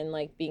writing and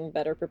like being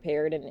better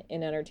prepared in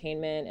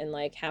entertainment and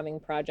like having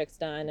projects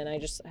done, and I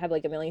just have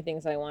like a million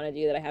things that I want to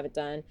do that I haven't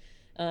done,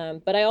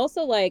 but I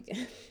also like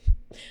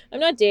I'm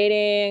not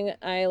dating.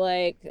 I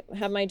like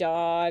have my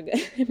dog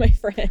and my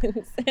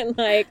friends, and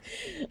like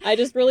I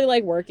just really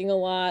like working a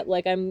lot.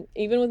 Like I'm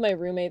even with my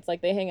roommates,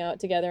 like they hang out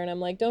together, and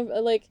I'm like, don't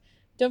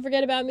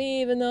forget about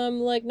me, even though I'm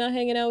like not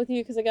hanging out with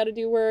you because I got to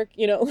do work,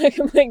 like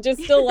I'm like,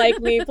 just still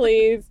like me,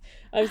 please.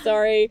 I'm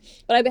sorry.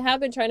 But I have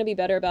been trying to be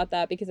better about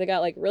that because I got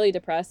like really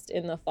depressed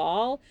in the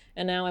fall,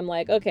 and now I'm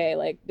like, okay,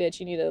 like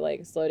bitch, you need to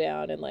like slow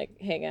down and like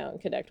hang out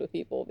and connect with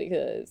people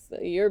because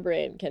your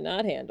brain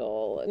cannot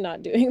handle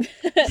not doing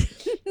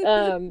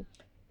that.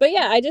 But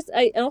yeah,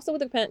 I also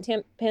with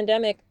the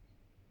pandemic,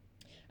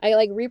 I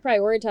like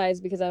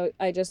reprioritized because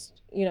I just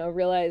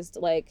realized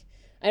like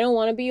I don't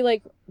want to be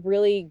like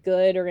really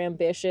good or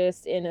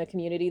ambitious in a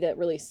community that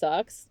really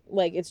sucks.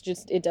 Like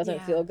it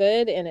doesn't feel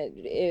good, and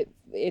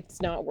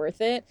it's not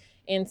worth it.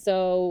 And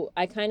so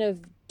I kind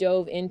of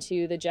dove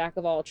into the jack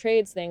of all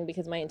trades thing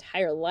because my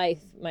entire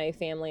life my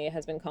family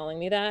has been calling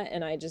me that,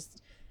 and I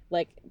just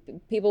like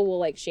people will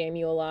like shame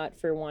you a lot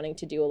for wanting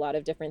to do a lot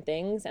of different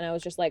things, and I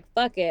was just like,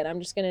 fuck it, I'm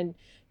just gonna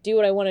do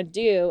what I want to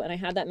do. And I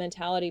had that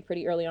mentality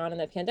pretty early on in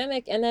the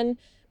pandemic, and then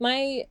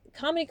my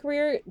comedy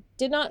career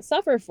did not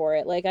suffer for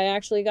it. Like I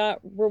actually got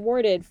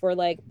rewarded for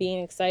like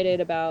being excited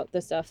about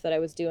the stuff that I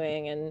was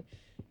doing, and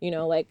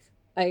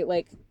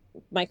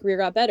my career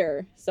got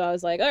better. So I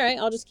was like, all right,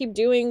 I'll just keep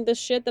doing the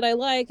shit that I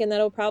like, and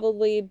that'll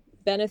probably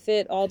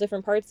benefit all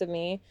different parts of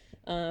me.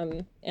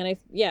 And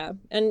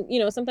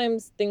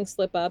sometimes things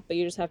slip up, but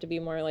you just have to be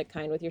more like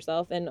kind with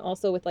yourself. And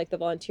also with like the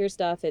volunteer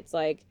stuff, it's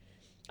like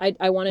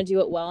I want to do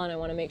it well, and I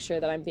want to make sure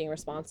that I'm being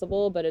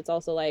responsible, but it's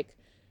also like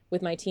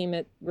with my team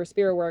at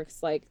Respira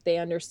Works, like they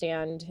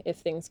understand if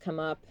things come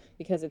up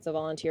because it's a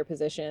volunteer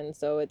position.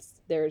 So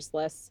there's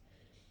less,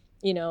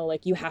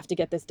 like you have to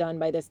get this done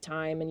by this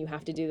time and you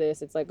have to do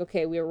this. It's like,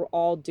 okay, we're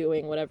all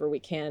doing whatever we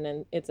can,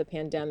 and it's a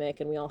pandemic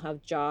and we all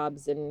have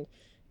jobs and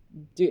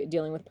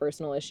dealing with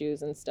personal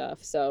issues and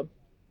stuff. So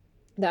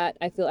that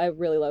I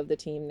really love the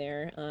team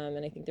there.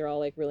 And I think they're all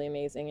like really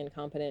amazing and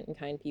competent and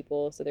kind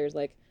people. So there's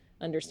like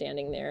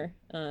understanding there,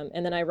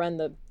 and then I run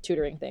the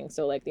tutoring thing,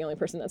 so like the only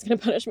person that's gonna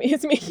punish me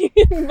is me.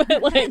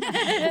 but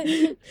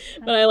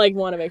I like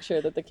want to make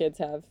sure that the kids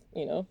have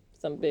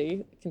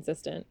somebody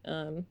consistent,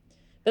 but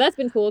that's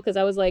been cool because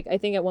I was like, I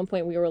think at one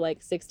point we were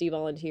like 60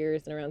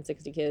 volunteers and around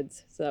 60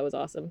 kids, so that was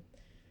awesome.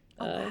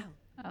 Wow.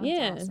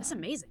 Yeah, that's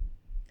amazing.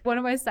 One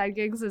of my side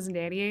gigs is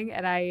nannying,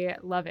 and I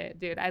love it,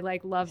 dude. I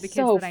like love the kids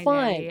so that I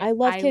fun. nanny. I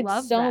love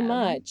kids so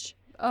much.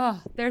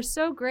 Oh, they're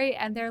so great,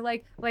 and they're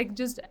like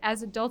just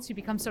as adults you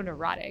become so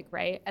neurotic,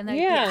 right? And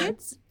like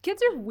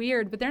kids are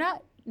weird, but they're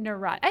not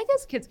neurotic. I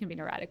guess kids can be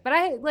neurotic, but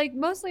I like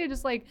mostly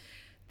just like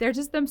they're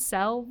just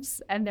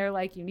themselves, and they're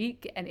like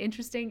unique and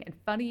interesting and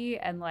funny,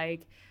 and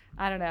like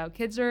I don't know,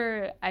 kids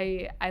are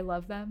I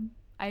love them.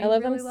 I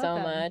love them so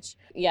much.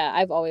 Yeah,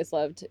 I've always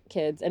loved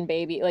kids and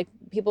baby. Like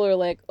people are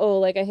like, oh,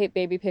 like I hate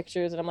baby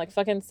pictures, and I'm like,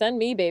 fucking send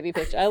me baby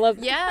pictures. I love.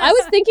 Yes. I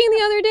was thinking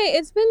the other day,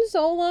 it's been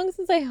so long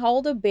since I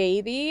held a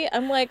baby.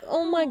 I'm like,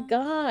 oh my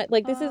god,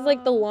 like this is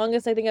like the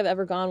longest I think I've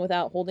ever gone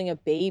without holding a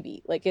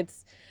baby. Like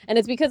it's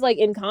because like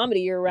in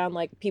comedy you're around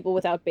like people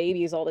without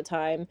babies all the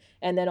time,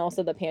 and then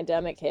also the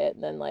pandemic hit,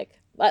 and then like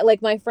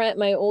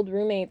my old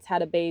roommates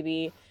had a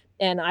baby.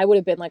 And I would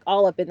have been like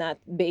all up in that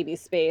baby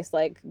space,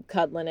 like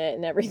cuddling it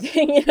and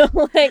everything,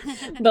 like,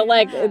 but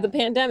like the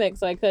pandemic,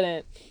 so I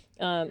couldn't.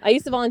 I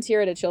used to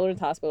volunteer at a children's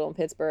hospital in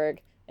Pittsburgh,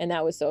 and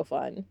that was so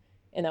fun.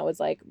 And that was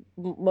like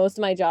most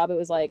of my job. It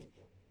was like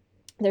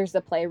there's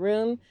the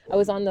playroom. I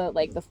was on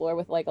the floor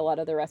with like a lot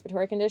of the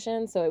respiratory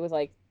conditions, so it was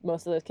like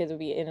most of those kids would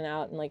be in and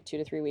out in like 2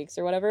 to 3 weeks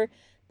or whatever.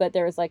 But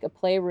there was like a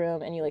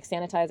playroom, and you like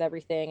sanitize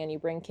everything, and you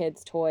bring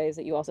kids toys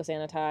that you also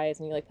sanitize,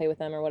 and you like play with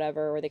them or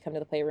whatever, or they come to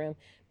the playroom.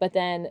 But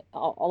then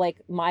like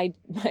my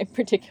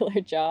particular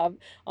job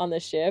on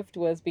the shift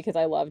was, because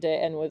I loved it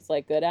and was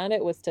like good at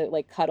it, was to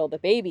like cuddle the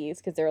babies,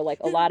 because there were like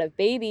a lot of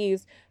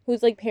babies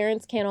whose like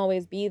parents can't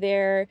always be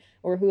there,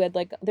 or who had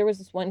like, there was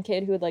this one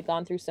kid who had like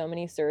gone through so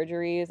many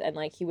surgeries, and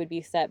like he would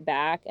be set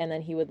back, and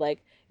then he would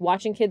like,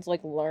 watching kids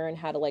like learn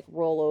how to like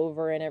roll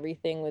over and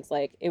everything was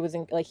like, it was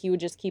like he would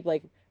just keep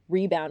like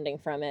rebounding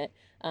from it.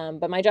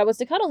 But my job was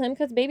to cuddle him,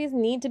 because babies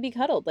need to be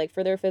cuddled, like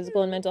for their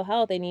physical and mental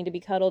health. They need to be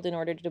cuddled in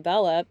order to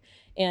develop.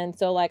 And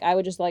so like I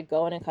would just like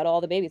go in and cuddle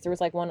all the babies. There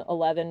was like one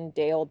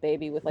 11-day-old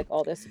baby with like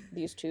all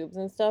these tubes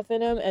and stuff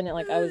in him, and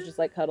like I was just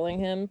like cuddling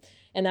him.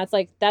 And that's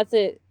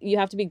it. You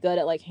have to be good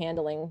at like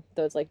handling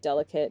those like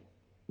delicate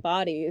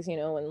bodies, you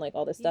know, when like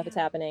all this stuff is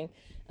happening.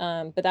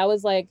 But that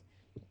was like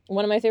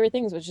one of my favorite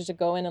things, was just to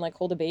go in and like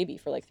hold a baby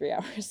for like 3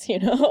 hours, you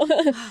know.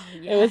 Oh,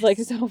 It was like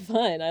yes. so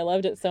fun. I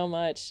loved it so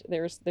much.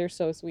 They're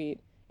so sweet,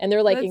 and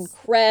they're like That's-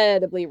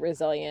 incredibly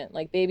resilient.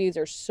 Like babies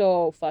are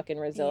so fucking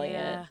resilient.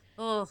 Yeah.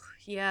 Oh,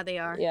 yeah, they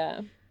are.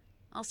 Yeah.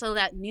 Also,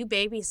 that new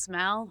baby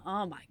smell.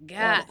 Oh my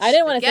gosh. I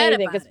didn't want to say Forget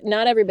anything about because it.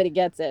 not everybody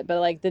gets it, but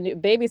like the new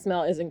baby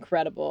smell is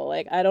incredible.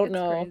 Like I don't It's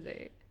know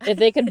crazy. if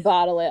they could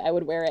bottle it, I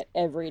would wear it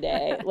every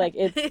day. Like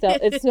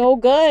it's so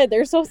good.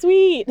 They're so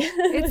sweet.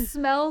 It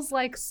smells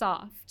like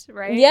soft,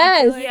 right?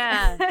 Yes.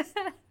 Yeah.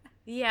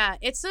 Yeah,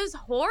 it's those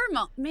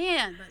hormones,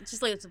 man.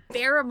 Just like it's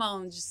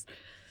pheromones. Just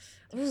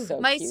So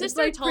my cute.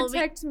 sister like, told me.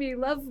 protect me,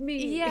 love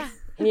me. Yeah.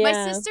 Yeah.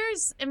 My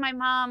sisters and my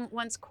mom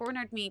once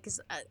cornered me because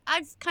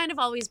I've kind of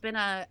always been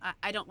I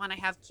don't want to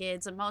have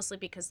kids, and mostly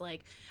because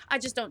like I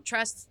just don't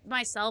trust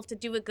myself to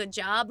do a good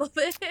job of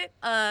it.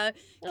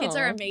 Kids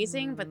are Aw.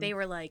 amazing, but they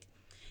were like,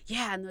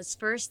 yeah, in those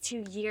first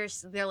 2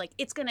 years, they're like,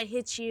 it's gonna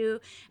hit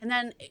you, and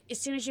then as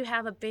soon as you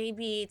have a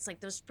baby, it's like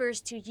those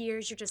first 2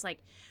 years, you're just like,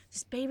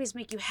 these babies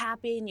make you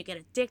happy and you get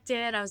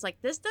addicted. I was like,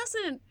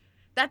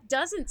 that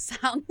doesn't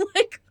sound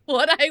like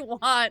what I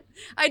want.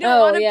 I don't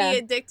Oh, want to yeah. be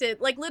addicted.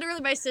 Like literally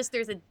my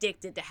sister's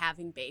addicted to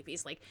having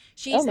babies. Like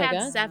she's Oh my had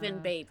God. 7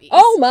 babies.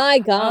 Oh my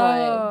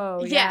God.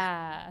 Oh, Yeah.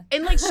 yeah.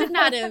 And like should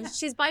not have.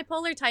 She's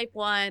bipolar type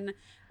 1,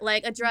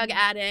 like a drug Mm-hmm.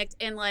 addict,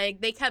 and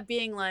like they kept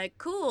being like,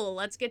 cool,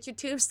 let's get your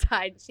tubes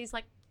tied. She's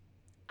like,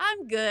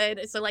 I'm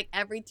good. So like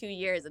every 2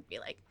 years it'd be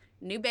like,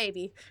 new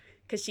baby,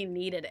 because she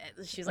needed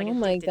it. She's like Oh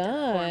my addicted to the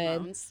God.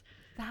 hormones.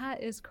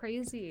 That is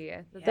crazy.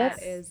 That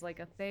Yes. is like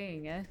a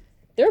thing.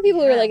 There are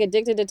people who are Yeah. like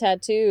addicted to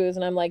tattoos,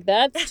 and I'm like,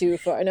 that's too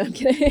far. No, I'm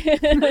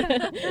kidding.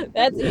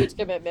 That's a huge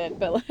commitment,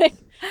 but like,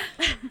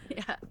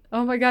 Yeah.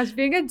 Oh my gosh,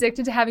 being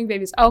addicted to having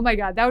babies. Oh my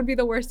God, that would be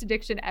the worst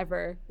addiction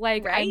ever.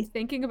 Like, I'm Right?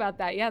 thinking about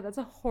that. Yeah, that's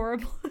a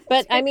horrible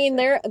but I mean,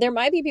 addiction. there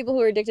might be people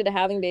who are addicted to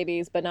having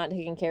babies, but not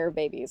taking care of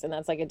babies, and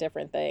that's like a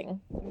different thing.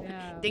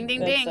 Yeah. Ding ding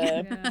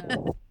That's,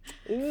 ding.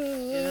 Yeah.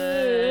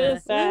 Ooh,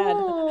 sad.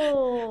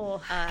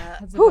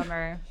 That's a Whew.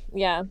 bummer.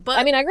 Yeah, But-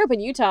 I mean, I grew up in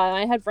Utah, and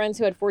I had friends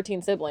who had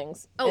 14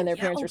 siblings, Oh, and their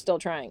yeah. parents Oh. were still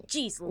trying.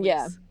 Jeez Louise.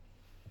 Yeah.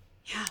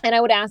 And I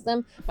would ask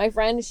them. My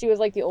friend, she was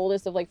like the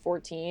oldest of like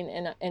 14,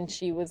 and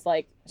she was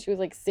like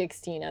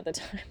 16 at the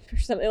time or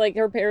something. Like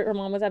her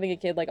mom was having a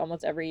kid like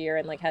almost every year,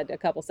 and like had a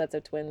couple sets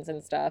of twins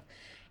and stuff,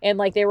 and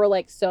like they were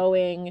like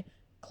sewing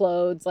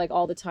clothes like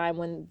all the time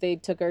when they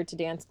took her to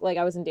dance. Like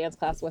I was in dance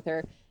class with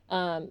her,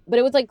 but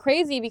it was like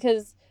crazy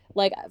because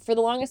like for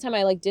the longest time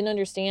I like didn't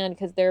understand,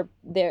 because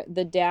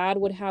the dad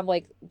would have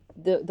like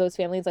those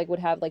families like would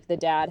have like the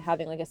dad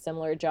having like a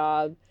similar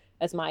job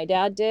as my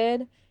dad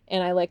did.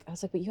 And I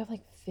was like, but you have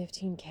like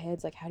 15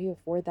 kids. Like, how do you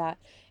afford that?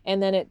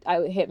 And then it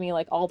hit me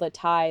like all the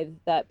tithe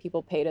that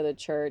people pay to the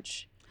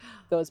church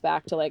goes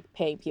back to like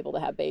paying people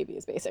to have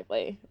babies,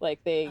 basically.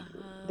 Like they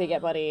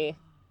get money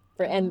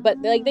for, but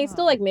like they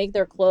still like make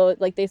their clothes,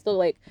 like they still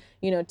like,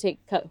 you know,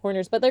 cut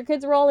corners, but their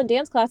kids were all in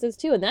dance classes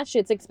too. And that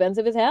shit's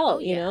expensive as hell, Oh,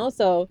 you yeah. know?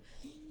 So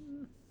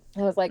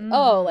I was like,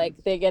 oh, like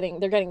they're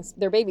getting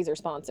their babies are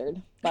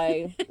sponsored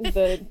by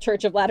the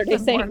Church of Latter-day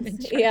The Mormon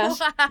Saints. Church. Yeah.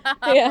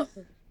 Wow. Yeah.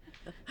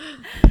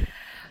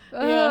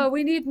 Oh, Yeah.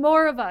 we need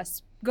more of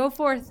us. Go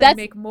forth That's- and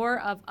make more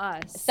of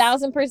us.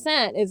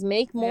 1,000% is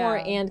make more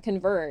Yeah. and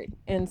convert.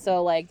 And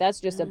so like that's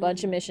just a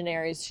bunch of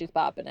missionaries she's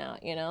popping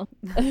out, you know.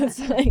 It's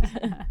like,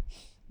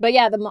 but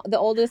yeah, the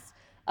oldest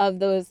of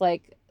those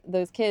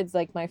kids,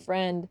 like my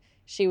friend,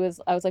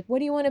 I was like, what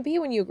do you want to be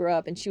when you grow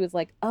up? And she was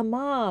like, a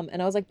mom. And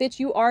I was like, bitch,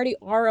 you already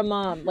are a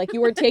mom. Like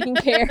you were taking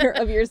care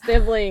of your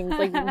siblings.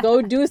 Like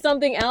go do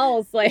something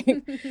else. Like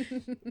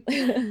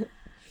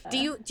Do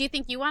you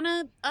think you want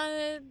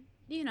to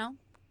you know,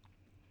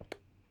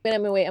 but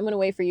I'm gonna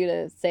wait for you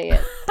to say it.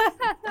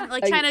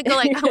 like Are trying you- to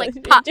go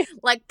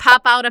like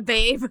pop out a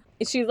babe?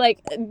 She's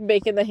like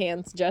making the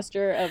hands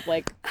gesture of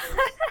like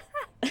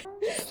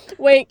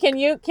wait, can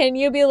you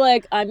be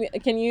like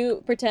can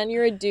you pretend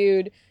you're a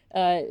dude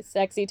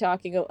sexy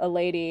talking a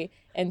lady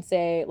and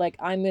say like,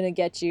 I'm gonna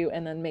get you,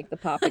 and then make the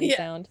poppity Yeah.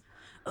 sound.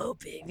 Oh,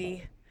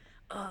 baby.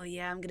 Oh,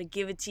 yeah, I'm gonna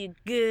give it to you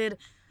good.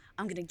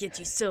 I'm gonna get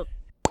you so.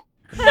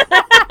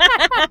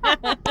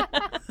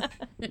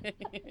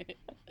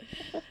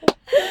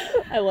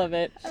 I love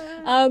it.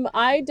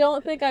 I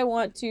don't think I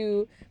want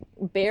to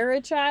bear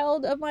a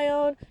child of my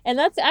own, and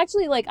that's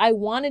actually like, I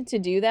wanted to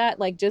do that,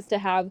 like just to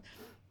have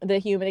the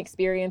human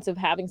experience of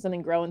having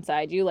something grow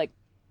inside you. Like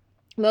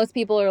most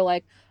people are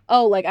like,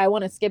 oh, like I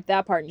want to skip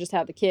that part and just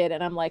have the kid,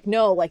 and I'm like,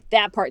 no, like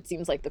that part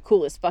seems like the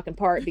coolest fucking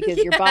part, because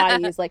your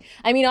body is like,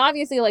 I mean,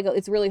 obviously like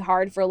it's really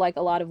hard for like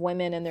a lot of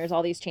women, and there's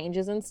all these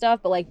changes and stuff,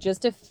 but like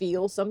just to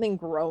feel something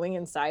growing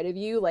inside of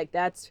you, like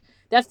that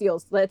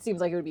seems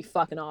like it would be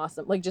fucking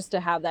awesome, like just to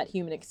have that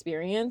human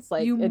experience.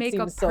 Like You it make a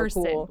seems so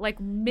person. cool. Like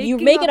You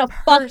make it a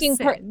fucking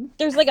person.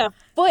 there's like a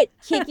foot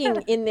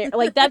kicking in there,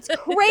 like that's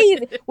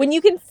crazy. When you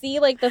can see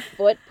like the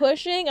foot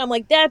pushing, I'm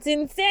like, that's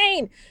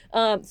insane.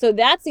 So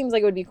that seems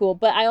like it would be cool.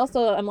 But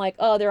I'm like,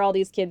 oh, there are all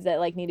these kids that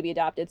like need to be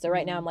adopted, so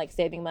right now I'm like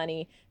saving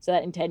money so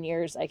that in 10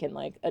 years I can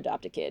like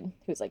adopt a kid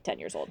who's like 10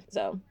 years old.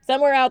 So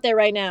somewhere out there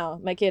right now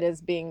my kid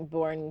is being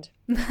born.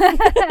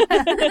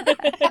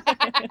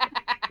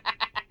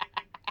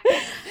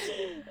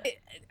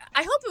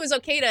 I hope it was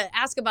okay to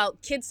ask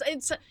about kids.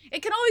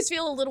 It can always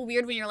feel a little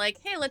weird when you're like,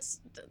 hey, let's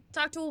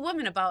talk to a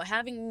woman about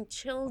having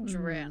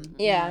children.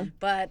 Yeah.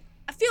 But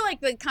I feel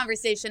like the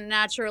conversation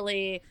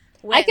naturally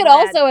went I could in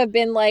that- also have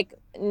been like,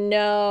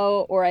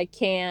 no, or I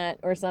can't,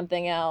 or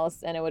something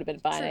else, and it would have been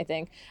fine. Sure. I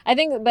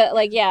think, but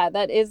like, yeah,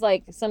 that is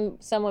like some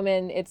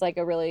women, it's like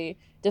a really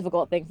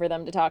difficult thing for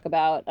them to talk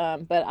about.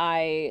 But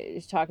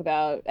I talk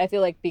about, I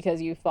feel like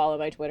because you follow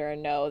my Twitter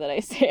and know that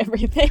I say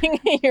everything,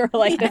 you're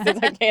like, this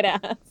is okay to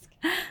ask.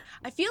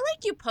 I feel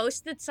like you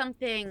posted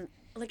something,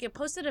 like you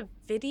posted a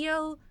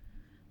video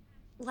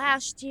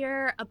last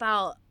year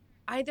about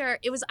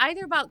it was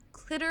either about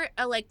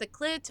like the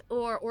clit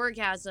or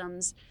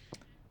orgasms,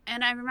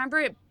 and I remember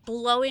it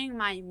blowing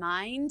my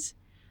mind.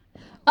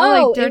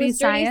 Oh, like it Dirty was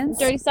Science?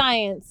 Dirty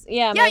Science.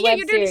 Yeah, Yeah, my web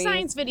your Dirty series.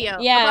 Science video.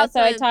 Yeah, about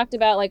so I the- talked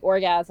about like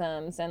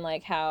orgasms and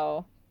like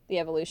how the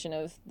evolution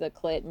of the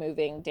clit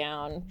moving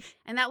down.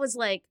 and that was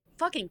like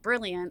fucking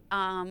brilliant.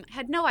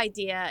 Had no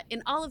idea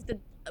in all of the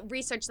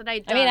research that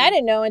I'd done. I mean, I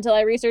didn't know until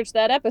I researched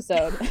that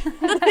episode.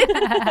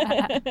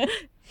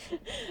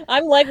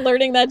 I'm like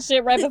learning that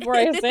shit right before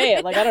I say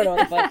it. Like, I don't know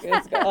what the fuck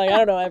is like, I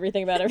don't know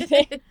everything about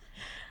everything.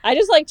 I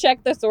just like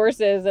check the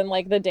sources and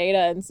like the data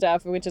and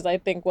stuff, which is I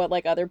think what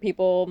like other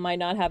people might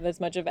not have as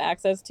much of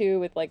access to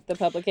with like the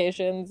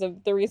publications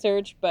of the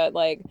research, but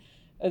like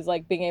is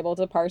like being able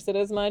to parse it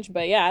as much.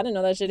 But yeah, I didn't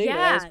know that shit either.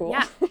 That was cool.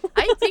 Yeah.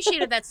 I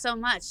appreciated that so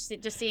much,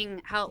 just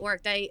seeing how it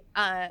worked. I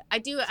have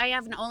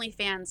an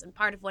OnlyFans, and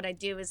part of what I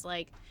do is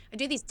like I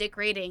do these dick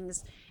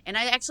ratings, and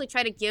I actually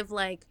try to give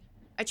like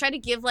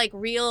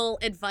real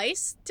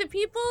advice to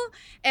people,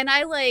 and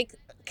I like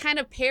kind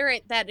of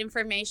parrot that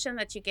information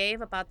that you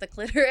gave about the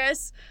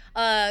clitoris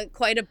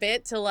quite a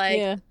bit to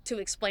like to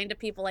explain to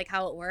people like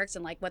how it works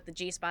and like what the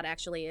G-spot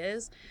actually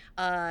is,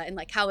 and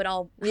like how it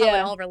all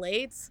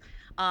relates.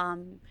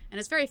 And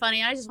it's very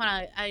funny. I just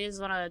want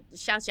to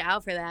shout you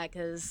out for that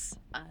because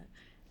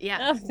yeah.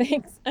 Oh,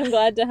 thanks. I'm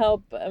glad to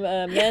help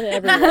men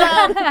everywhere.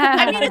 Well,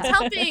 I mean,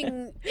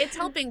 it's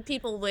helping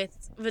people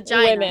with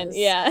vaginas. Women,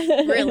 yeah.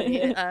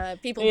 Really,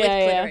 people with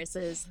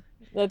clitorises.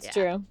 That's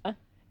true.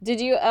 Did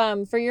you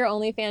for your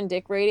OnlyFans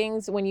dick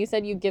ratings, when you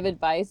said you give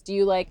advice, do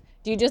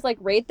you just like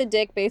rate the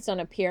dick based on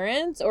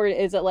appearance, or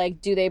is it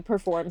like do they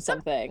perform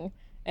something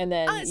and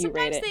then you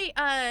rate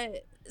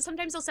it?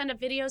 Sometimes they'll send a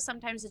video,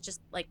 sometimes it's just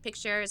like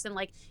pictures, and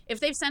like if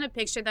they've sent a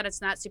picture that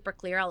it's not super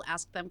clear, I'll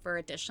ask them for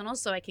additional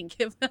so I can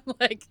give them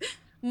like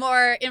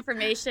more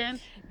information.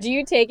 Do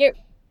you take it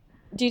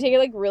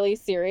like really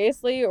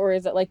seriously, or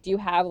is it like, do you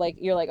have like,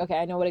 you're like, okay,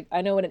 I know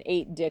what an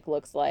 8 dick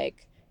looks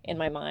like in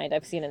my mind,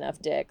 I've seen enough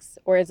dicks,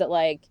 or is it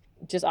like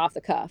just off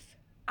the cuff?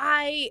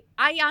 I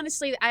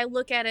honestly, I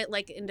look at it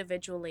like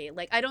individually.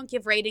 Like I don't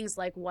give ratings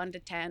like 1 to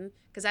 10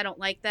 because I don't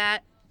like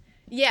that.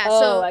 Yeah,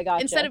 so I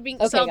gotcha. instead of being,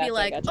 Okay, so I'll be gotcha,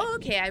 like, gotcha. oh,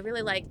 okay, I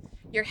really like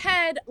your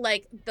head,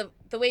 like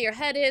the way your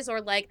head is,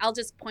 or like I'll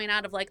just point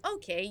out of like,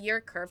 okay,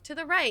 you're curved to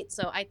the right,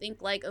 so I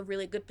think like a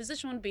really good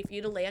position would be for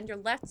you to lay on your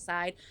left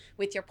side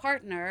with your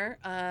partner,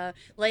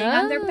 laying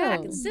on their back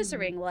and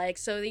scissoring, like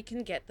so you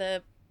can get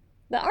the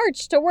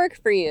arch to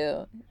work for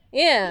you.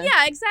 Yeah.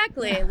 Yeah,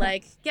 exactly.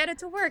 Like, get it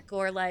to work.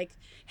 Or like,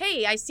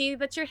 hey, I see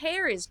that your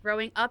hair is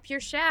growing up your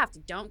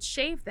shaft. Don't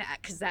shave that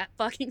because that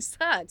fucking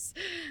sucks.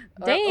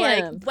 Damn.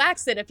 Or like,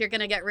 wax it if you're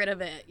going to get rid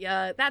of it.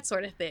 Yeah, that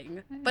sort of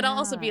thing. But I'll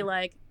also be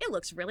like, it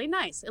looks really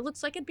nice. It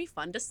looks like it'd be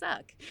fun to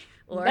suck.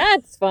 Or,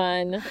 That's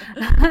fun.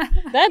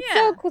 That's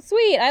Yeah. so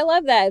sweet. I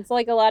love that. It's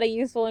like a lot of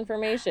useful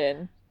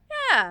information.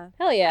 yeah.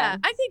 Hell yeah.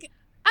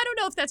 I don't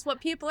know if that's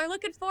what people are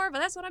looking for, but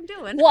that's what I'm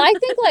doing. Well, I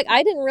think like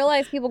I didn't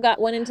realize people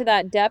went into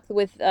that depth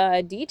with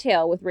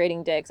detail with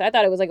rating dicks. I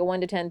thought it was like a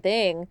 1 to 10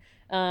 thing.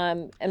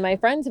 And my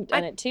friends have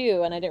done it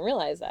too, and I didn't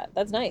realize that.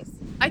 That's nice.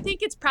 I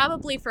think it's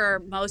probably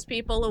for most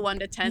people a 1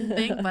 to 10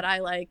 thing, but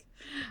I'm like,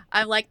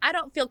 I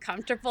don't feel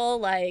comfortable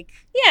like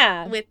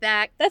Yeah, with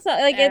that. that's not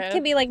like it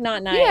can be like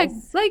not nice. Yeah,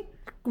 like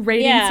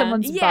rating Yeah.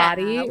 someone's Yeah,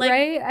 body, like-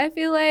 right? I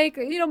feel like,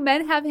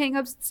 men have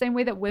hangups the same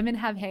way that women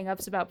have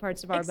hangups about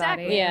parts of our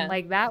Exactly. body. Yeah. And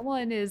like that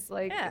one is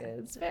like, Yeah.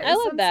 it's very I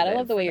love that. I sensitive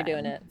love the way for you're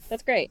doing them. it.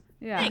 That's great.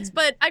 Yeah. Thanks,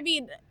 but I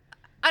mean,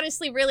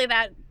 honestly, really,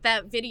 that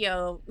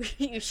video,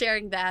 you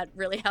sharing that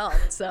really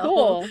helped. So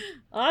Cool.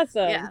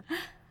 Awesome. Yeah.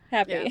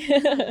 Happy.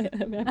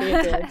 I'm happy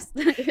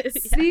it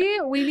did. See,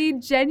 we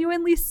need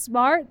genuinely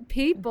smart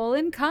people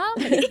in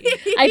comedy.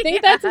 I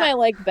think that's my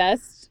like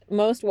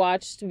most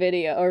watched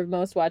video or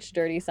most watched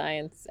Dirty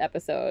Science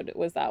episode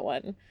was that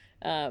one.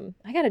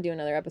 I got to do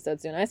another episode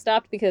soon. I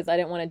stopped because I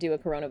didn't want to do a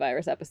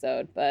coronavirus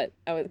episode, but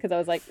I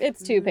was like,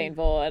 it's too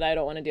painful and I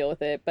don't want to deal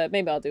with it, but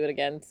maybe I'll do it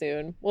again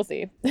soon. We'll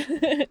see.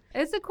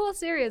 It's a cool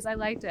series. I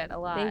liked it a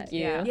lot. Thank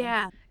you. Yeah.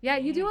 Yeah. Yeah,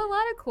 you do a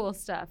lot of cool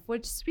stuff.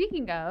 Which,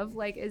 speaking of,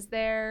 like, is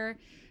there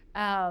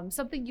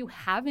something you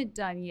haven't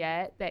done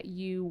yet that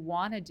you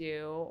want to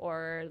do,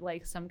 or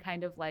like some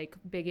kind of like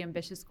big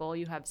ambitious goal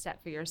you have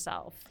set for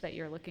yourself that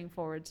you're looking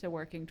forward to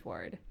working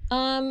toward?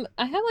 I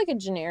have like a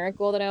generic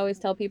goal that I always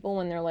tell people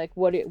when they're like,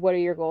 what are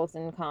your goals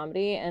in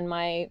comedy? And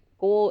my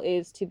goal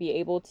is to be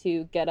able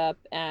to get up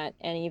at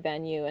any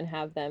venue and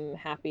have them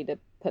happy to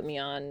put me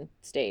on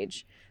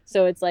stage.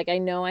 So it's like, I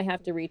know I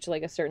have to reach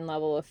like a certain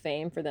level of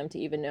fame for them to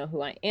even know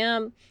who I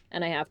am.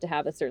 And I have to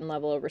have a certain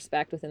level of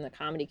respect within the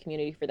comedy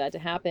community for that to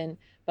happen.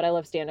 But I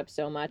love stand-up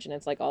so much, and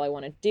it's like all I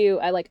want to do.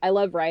 I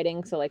love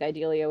writing. So like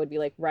ideally I would be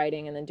like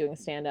writing and then doing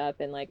stand-up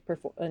and like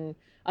and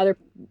other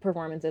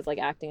performances like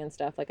acting and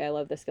stuff. Like I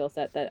love the skill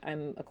set that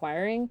I'm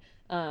acquiring.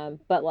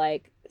 But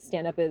like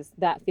stand-up is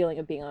that feeling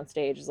of being on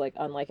stage is like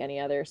unlike any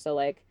other. So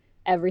like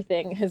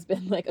everything has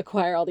been like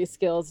acquire all these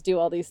skills, do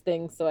all these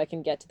things so I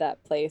can get to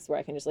that place where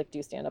I can just like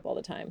do stand up all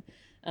the time.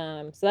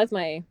 So that's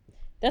my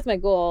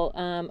goal.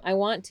 I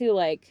want to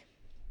like,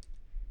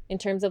 in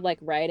terms of like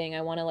writing,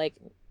 I want to like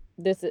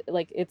this,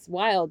 like it's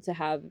wild to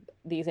have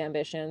these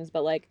ambitions,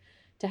 but like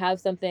to have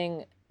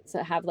something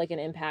to have like an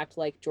impact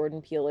like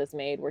Jordan Peele has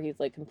made, where he's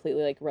like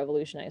completely like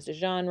revolutionized a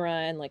genre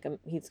and like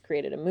he's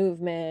created a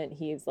movement.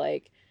 He's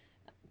like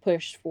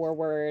pushed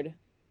forward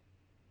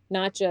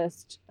not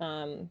just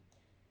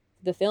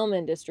the film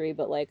industry,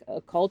 but like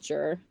a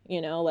culture,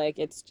 like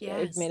it's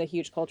made a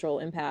huge cultural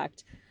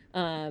impact.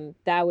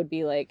 That would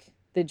be like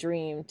the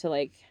dream, to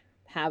like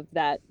have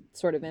that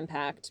sort of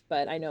impact.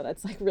 But I know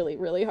that's like really,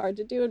 really hard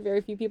to do, and very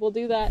few people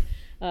do that.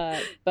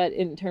 But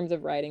in terms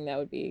of writing,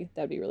 that'd be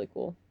really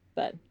cool.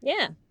 But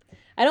yeah,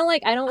 I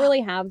don't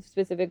really have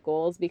specific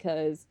goals,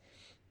 because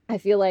I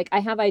feel like I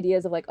have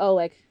ideas of like, oh,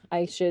 like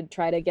I should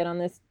try to get on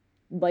this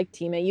like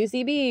team at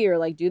UCB or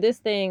like do this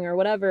thing or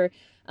whatever,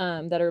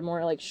 that are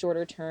more like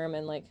shorter term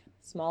and like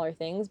smaller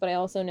things. But I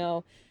also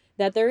know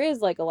that there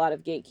is like a lot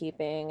of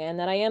gatekeeping, and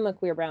that I am a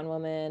queer brown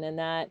woman, and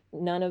that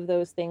none of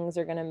those things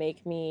are going to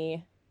make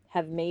me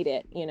have made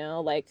it,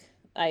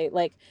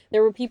 like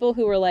there were people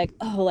who were like,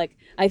 oh, like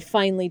I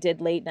finally did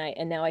late night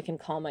and now I can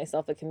call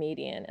myself a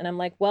comedian. And I'm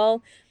like,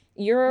 well,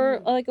 you're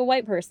like a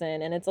white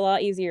person and it's a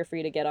lot easier for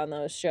you to get on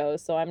those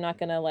shows. So I'm not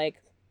going to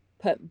like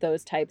put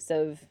those types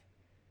of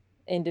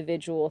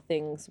individual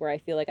things where I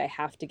feel like I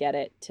have to get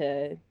it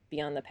to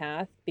be on the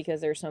path,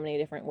 because there's so many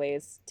different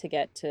ways to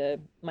get to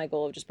my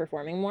goal of just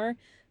performing more.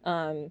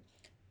 And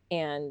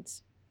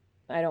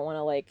I don't want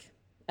to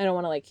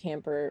like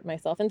hamper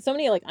myself. And so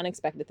many like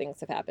unexpected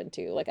things have happened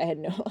too. Like I had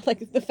no,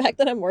 like the fact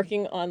that I'm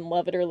working on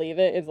Love It or Leave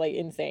It is like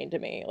insane to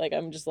me. Like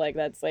I'm just like,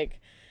 that's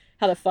like,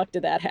 how the fuck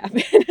did that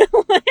happen?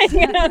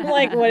 I'm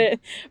like, what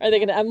are they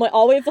gonna? I'm like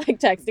always like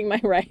texting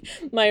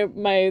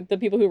the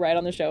people who write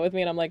on the show with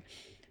me, and I'm like,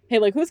 hey,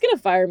 like who's gonna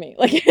fire me?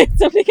 Like is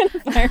somebody gonna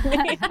fire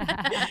me?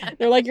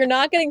 They're like, you're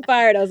not getting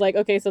fired. I was like,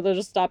 okay, so they'll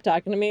just stop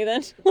talking to me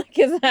then. Like,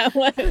 is that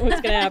what's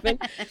gonna happen?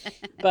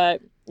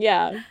 But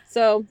yeah,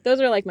 so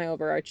those are like my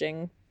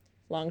overarching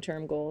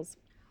long-term goals.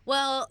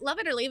 Well, Love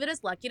It or Leave It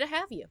is lucky to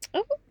have you.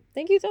 Oh,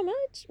 thank you so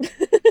much.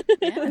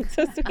 Yeah. That's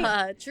so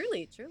sweet.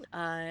 Truly.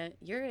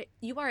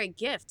 You are a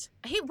gift.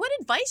 Hey, what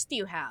advice do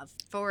you have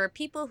for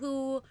people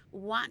who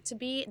want to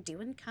be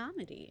doing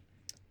comedy?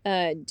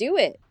 Do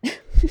it.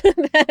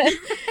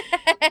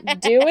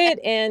 Do it.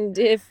 And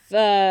if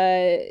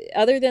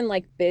other than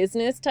like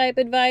business type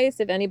advice,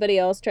 if anybody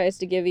else tries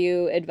to give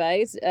you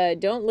advice,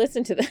 don't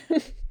listen to them.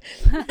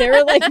 There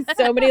are like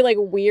so many like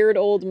weird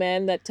old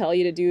men that tell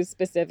you to do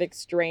specific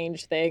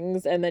strange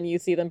things, and then you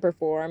see them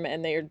perform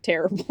and they're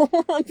terrible.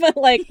 But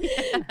like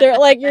they're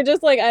like, you're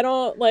just like, I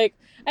don't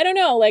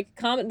know, like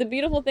the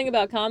beautiful thing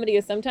about comedy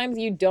is sometimes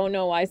you don't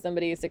know why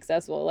somebody is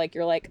successful. Like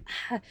you're like,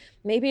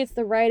 maybe it's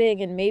the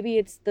writing and maybe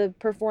it's the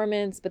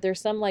performance, but there's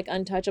some like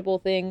untouchable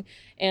thing,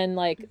 and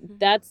like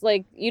that's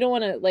like, you don't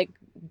want to like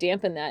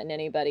dampen that in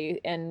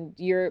anybody, and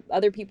your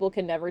other people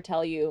can never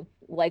tell you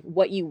like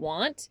what you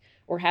want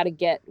or how to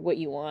get what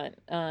you want,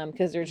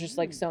 because there's just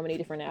like so many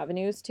different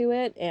avenues to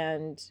it.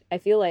 And I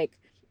feel like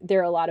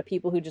there are a lot of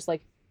people who just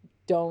like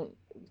don't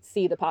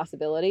see the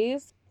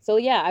possibilities. So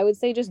yeah, I would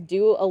say just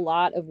do a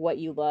lot of what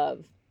you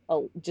love.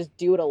 Just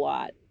do it a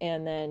lot,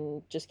 and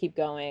then just keep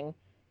going,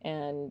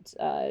 and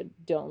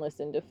don't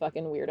listen to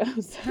fucking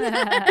weirdos.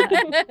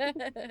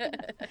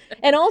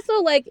 And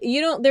also, like,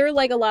 there are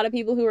like a lot of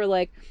people who are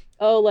like,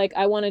 oh, like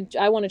I want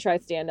to try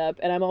stand up,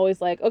 and I'm always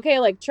like, okay,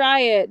 like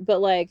try it,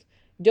 but like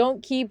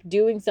don't keep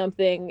doing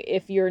something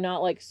if you're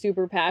not like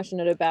super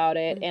passionate about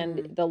it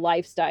and the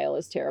lifestyle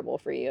is terrible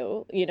for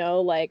you.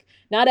 Like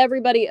not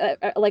everybody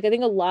like I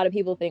think a lot of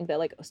people think that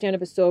like stand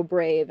up is so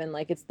brave and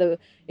like it's the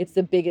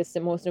biggest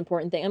and most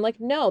important thing. I'm like,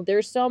 no,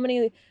 there's so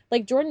many,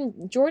 like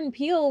Jordan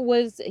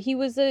Peele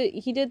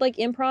he did like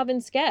improv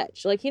and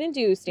sketch. Like he didn't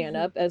do stand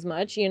up as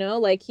much,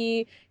 like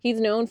he's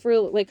known for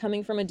like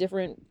coming from a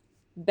different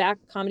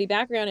comedy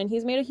background, and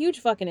he's made a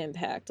huge fucking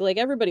impact. Like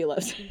everybody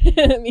loves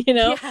him,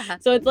 Yeah.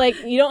 So it's like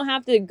you don't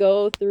have to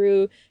go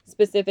through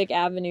specific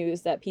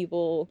avenues that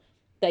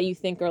you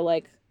think are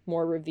like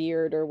more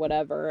revered or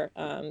whatever.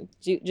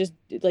 Just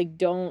like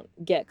don't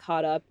get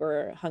caught up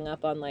or hung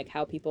up on like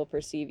how people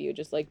perceive you.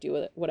 Just like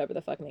do whatever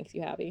the fuck makes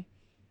you happy.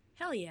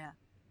 Hell yeah.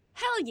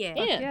 Hell yeah.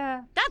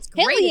 Yeah. That's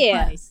Hell great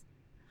yeah. advice.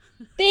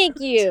 Thank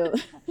you.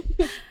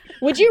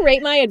 Would you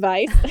rate my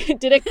advice?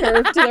 Did it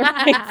curve to the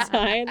right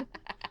side?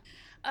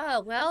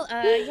 Oh, well,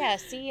 yeah,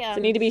 see... Does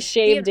it need to be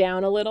shaved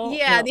down a little?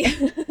 Yeah, No.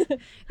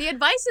 the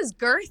advice is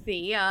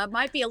girthy.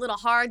 Might be a little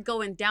hard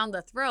going down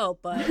the throat,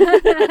 but...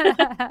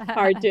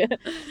 Hard to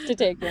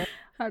take in.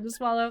 Hard to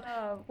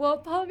swallow.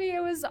 Well, Pallavi,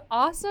 it was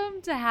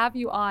awesome to have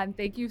you on.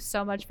 Thank you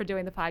so much for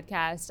doing the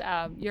podcast.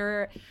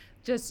 You're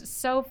just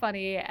so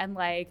funny, and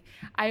like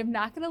I'm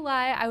not gonna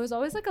lie, I was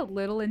always like a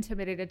little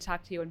intimidated to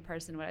talk to you in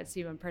person when I'd see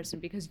you in person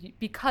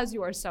because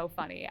you are so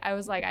funny. I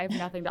was like, I have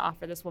nothing to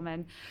offer this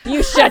woman.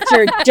 You shut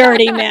your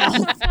dirty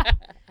mouth.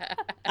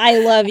 I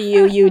love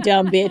you, you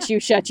dumb bitch. You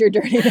shut your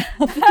dirty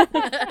mouth.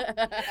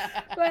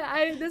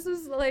 But this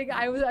is like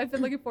I've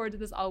been looking forward to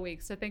this all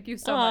week. So thank you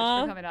so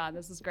much for coming on.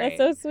 This is great.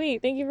 That's so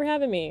sweet. Thank you for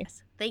having me.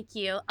 Thank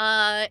you.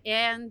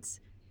 And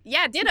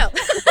yeah, ditto.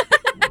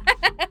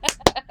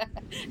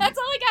 That's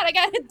all I got. I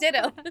got a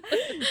ditto.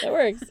 That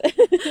works.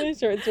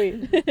 Short and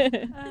sweet.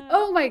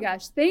 Oh my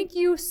gosh. Thank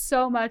you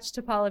so much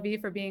to Pallavi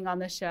for being on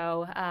the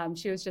show.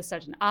 She was just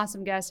such an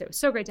awesome guest. It was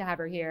so great to have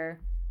her here.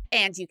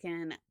 And you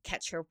can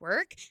catch her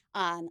work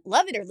on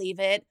Love It or Leave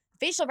It,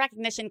 facial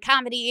recognition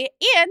comedy,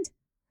 and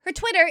her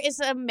Twitter is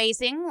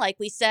amazing. Like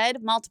we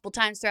said multiple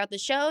times throughout the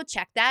show.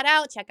 Check that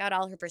out. Check out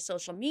all of her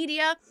social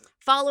media.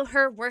 Follow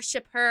her,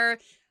 worship her.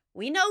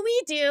 We know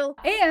we do.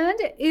 And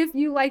if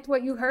you liked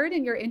what you heard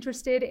and you're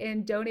interested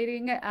in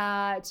donating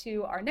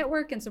to our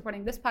network and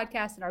supporting this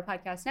podcast and our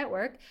podcast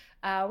network,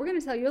 we're going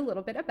to tell you a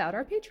little bit about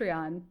our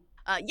Patreon.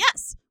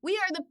 Yes, we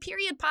are the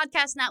Period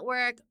Podcast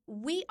Network.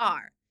 We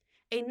are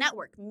a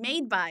network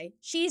made by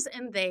she's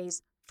and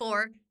theys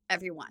for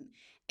everyone.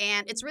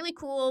 And it's really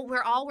cool.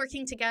 We're all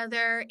working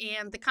together.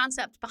 And the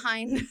concept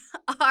behind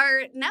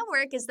our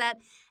network is that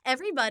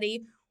every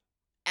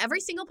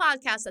single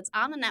podcast that's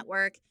on the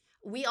network,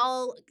 we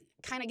all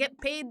kind of get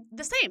paid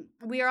the same.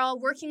 We are all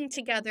working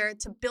together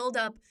to build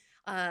up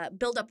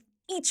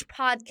each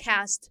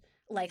podcast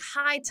like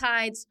high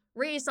tides,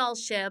 raise all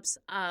ships.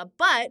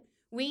 But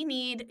we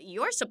need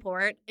your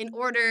support in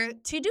order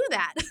to do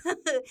that.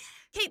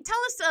 Kate, tell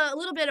us a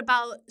little bit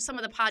about some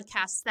of the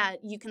podcasts that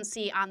you can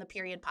see on the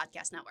Period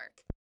Podcast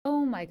Network.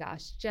 Oh my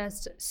gosh,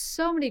 just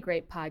so many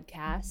great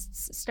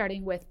podcasts,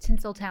 starting with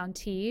Tinseltown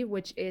Tea,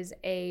 which is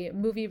a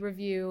movie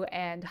review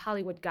and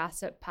Hollywood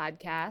gossip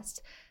podcast.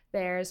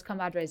 There's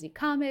Comadres y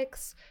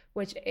Comics,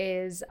 which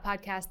is a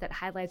podcast that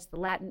highlights the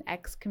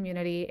Latinx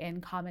community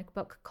in comic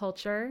book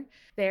culture.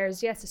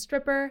 There's Yes, a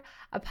Stripper,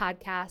 a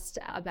podcast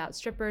about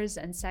strippers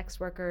and sex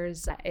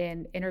workers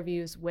in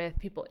interviews with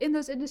people in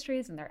those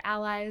industries and their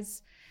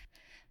allies.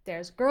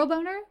 There's Girl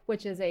Boner,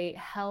 which is a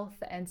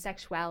health and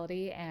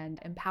sexuality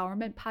and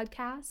empowerment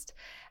podcast.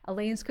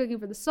 Elaine's Cooking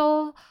for the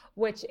Soul,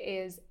 which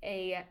is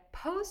a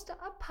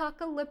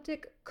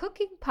post-apocalyptic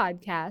cooking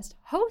podcast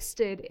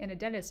hosted in a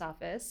dentist's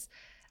office.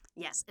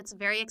 Yes, it's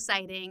very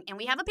exciting. And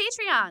we have a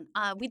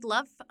Patreon. We'd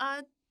love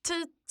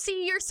to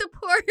see your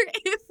support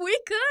if we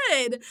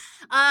could.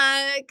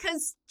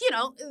 Because,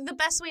 the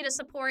best way to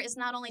support is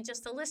not only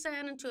just to listen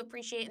and to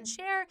appreciate and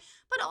share,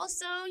 but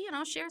also,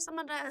 share some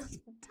of the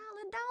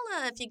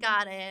 $1 if you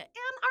got it.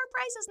 And our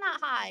price is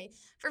not high.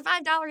 For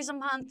 $5 a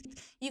month,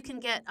 you can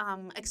get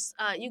an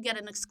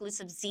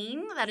exclusive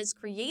zine that is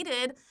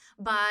created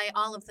by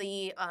all of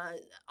the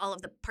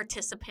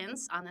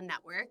participants on the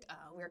network.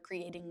 We're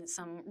creating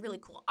some really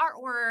cool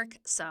artwork,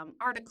 some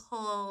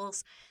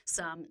articles,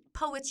 some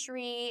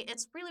poetry.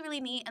 It's really,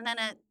 really neat. And then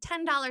at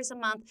 $10 a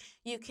month,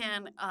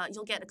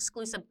 you'll get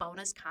exclusive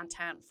bonus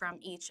content from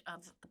each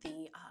of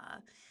the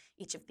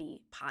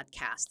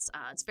podcasts.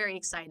 It's very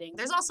exciting.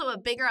 There's also a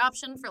bigger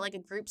option for like a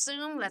group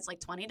Zoom that's like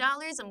 $20,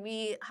 and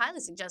we highly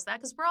suggest that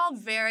because we're all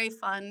very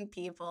fun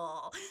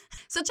people.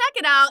 So check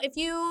it out. If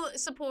you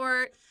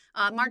support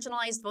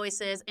marginalized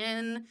voices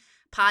in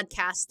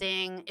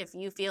podcasting. If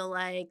you feel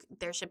like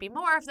there should be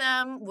more of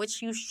them,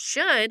 which you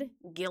should,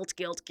 guilt,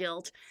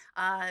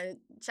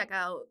 check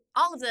out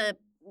all of the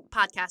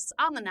podcasts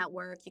on the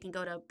network. You can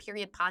go to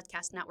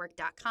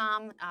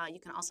periodpodcastnetwork.com. You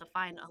can also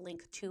find a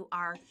link to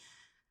our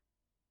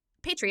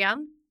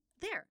Patreon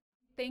there.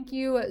 Thank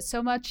you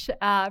so much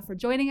for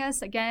joining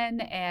us again.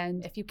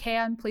 And if you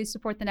can, please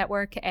support the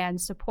network and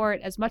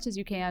support as much as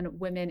you can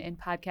women in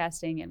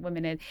podcasting and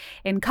women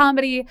in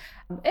comedy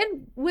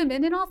and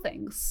women in all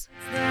things.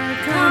 The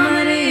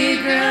Comedy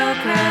Girl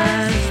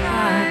Crush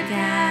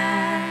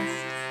Podcast.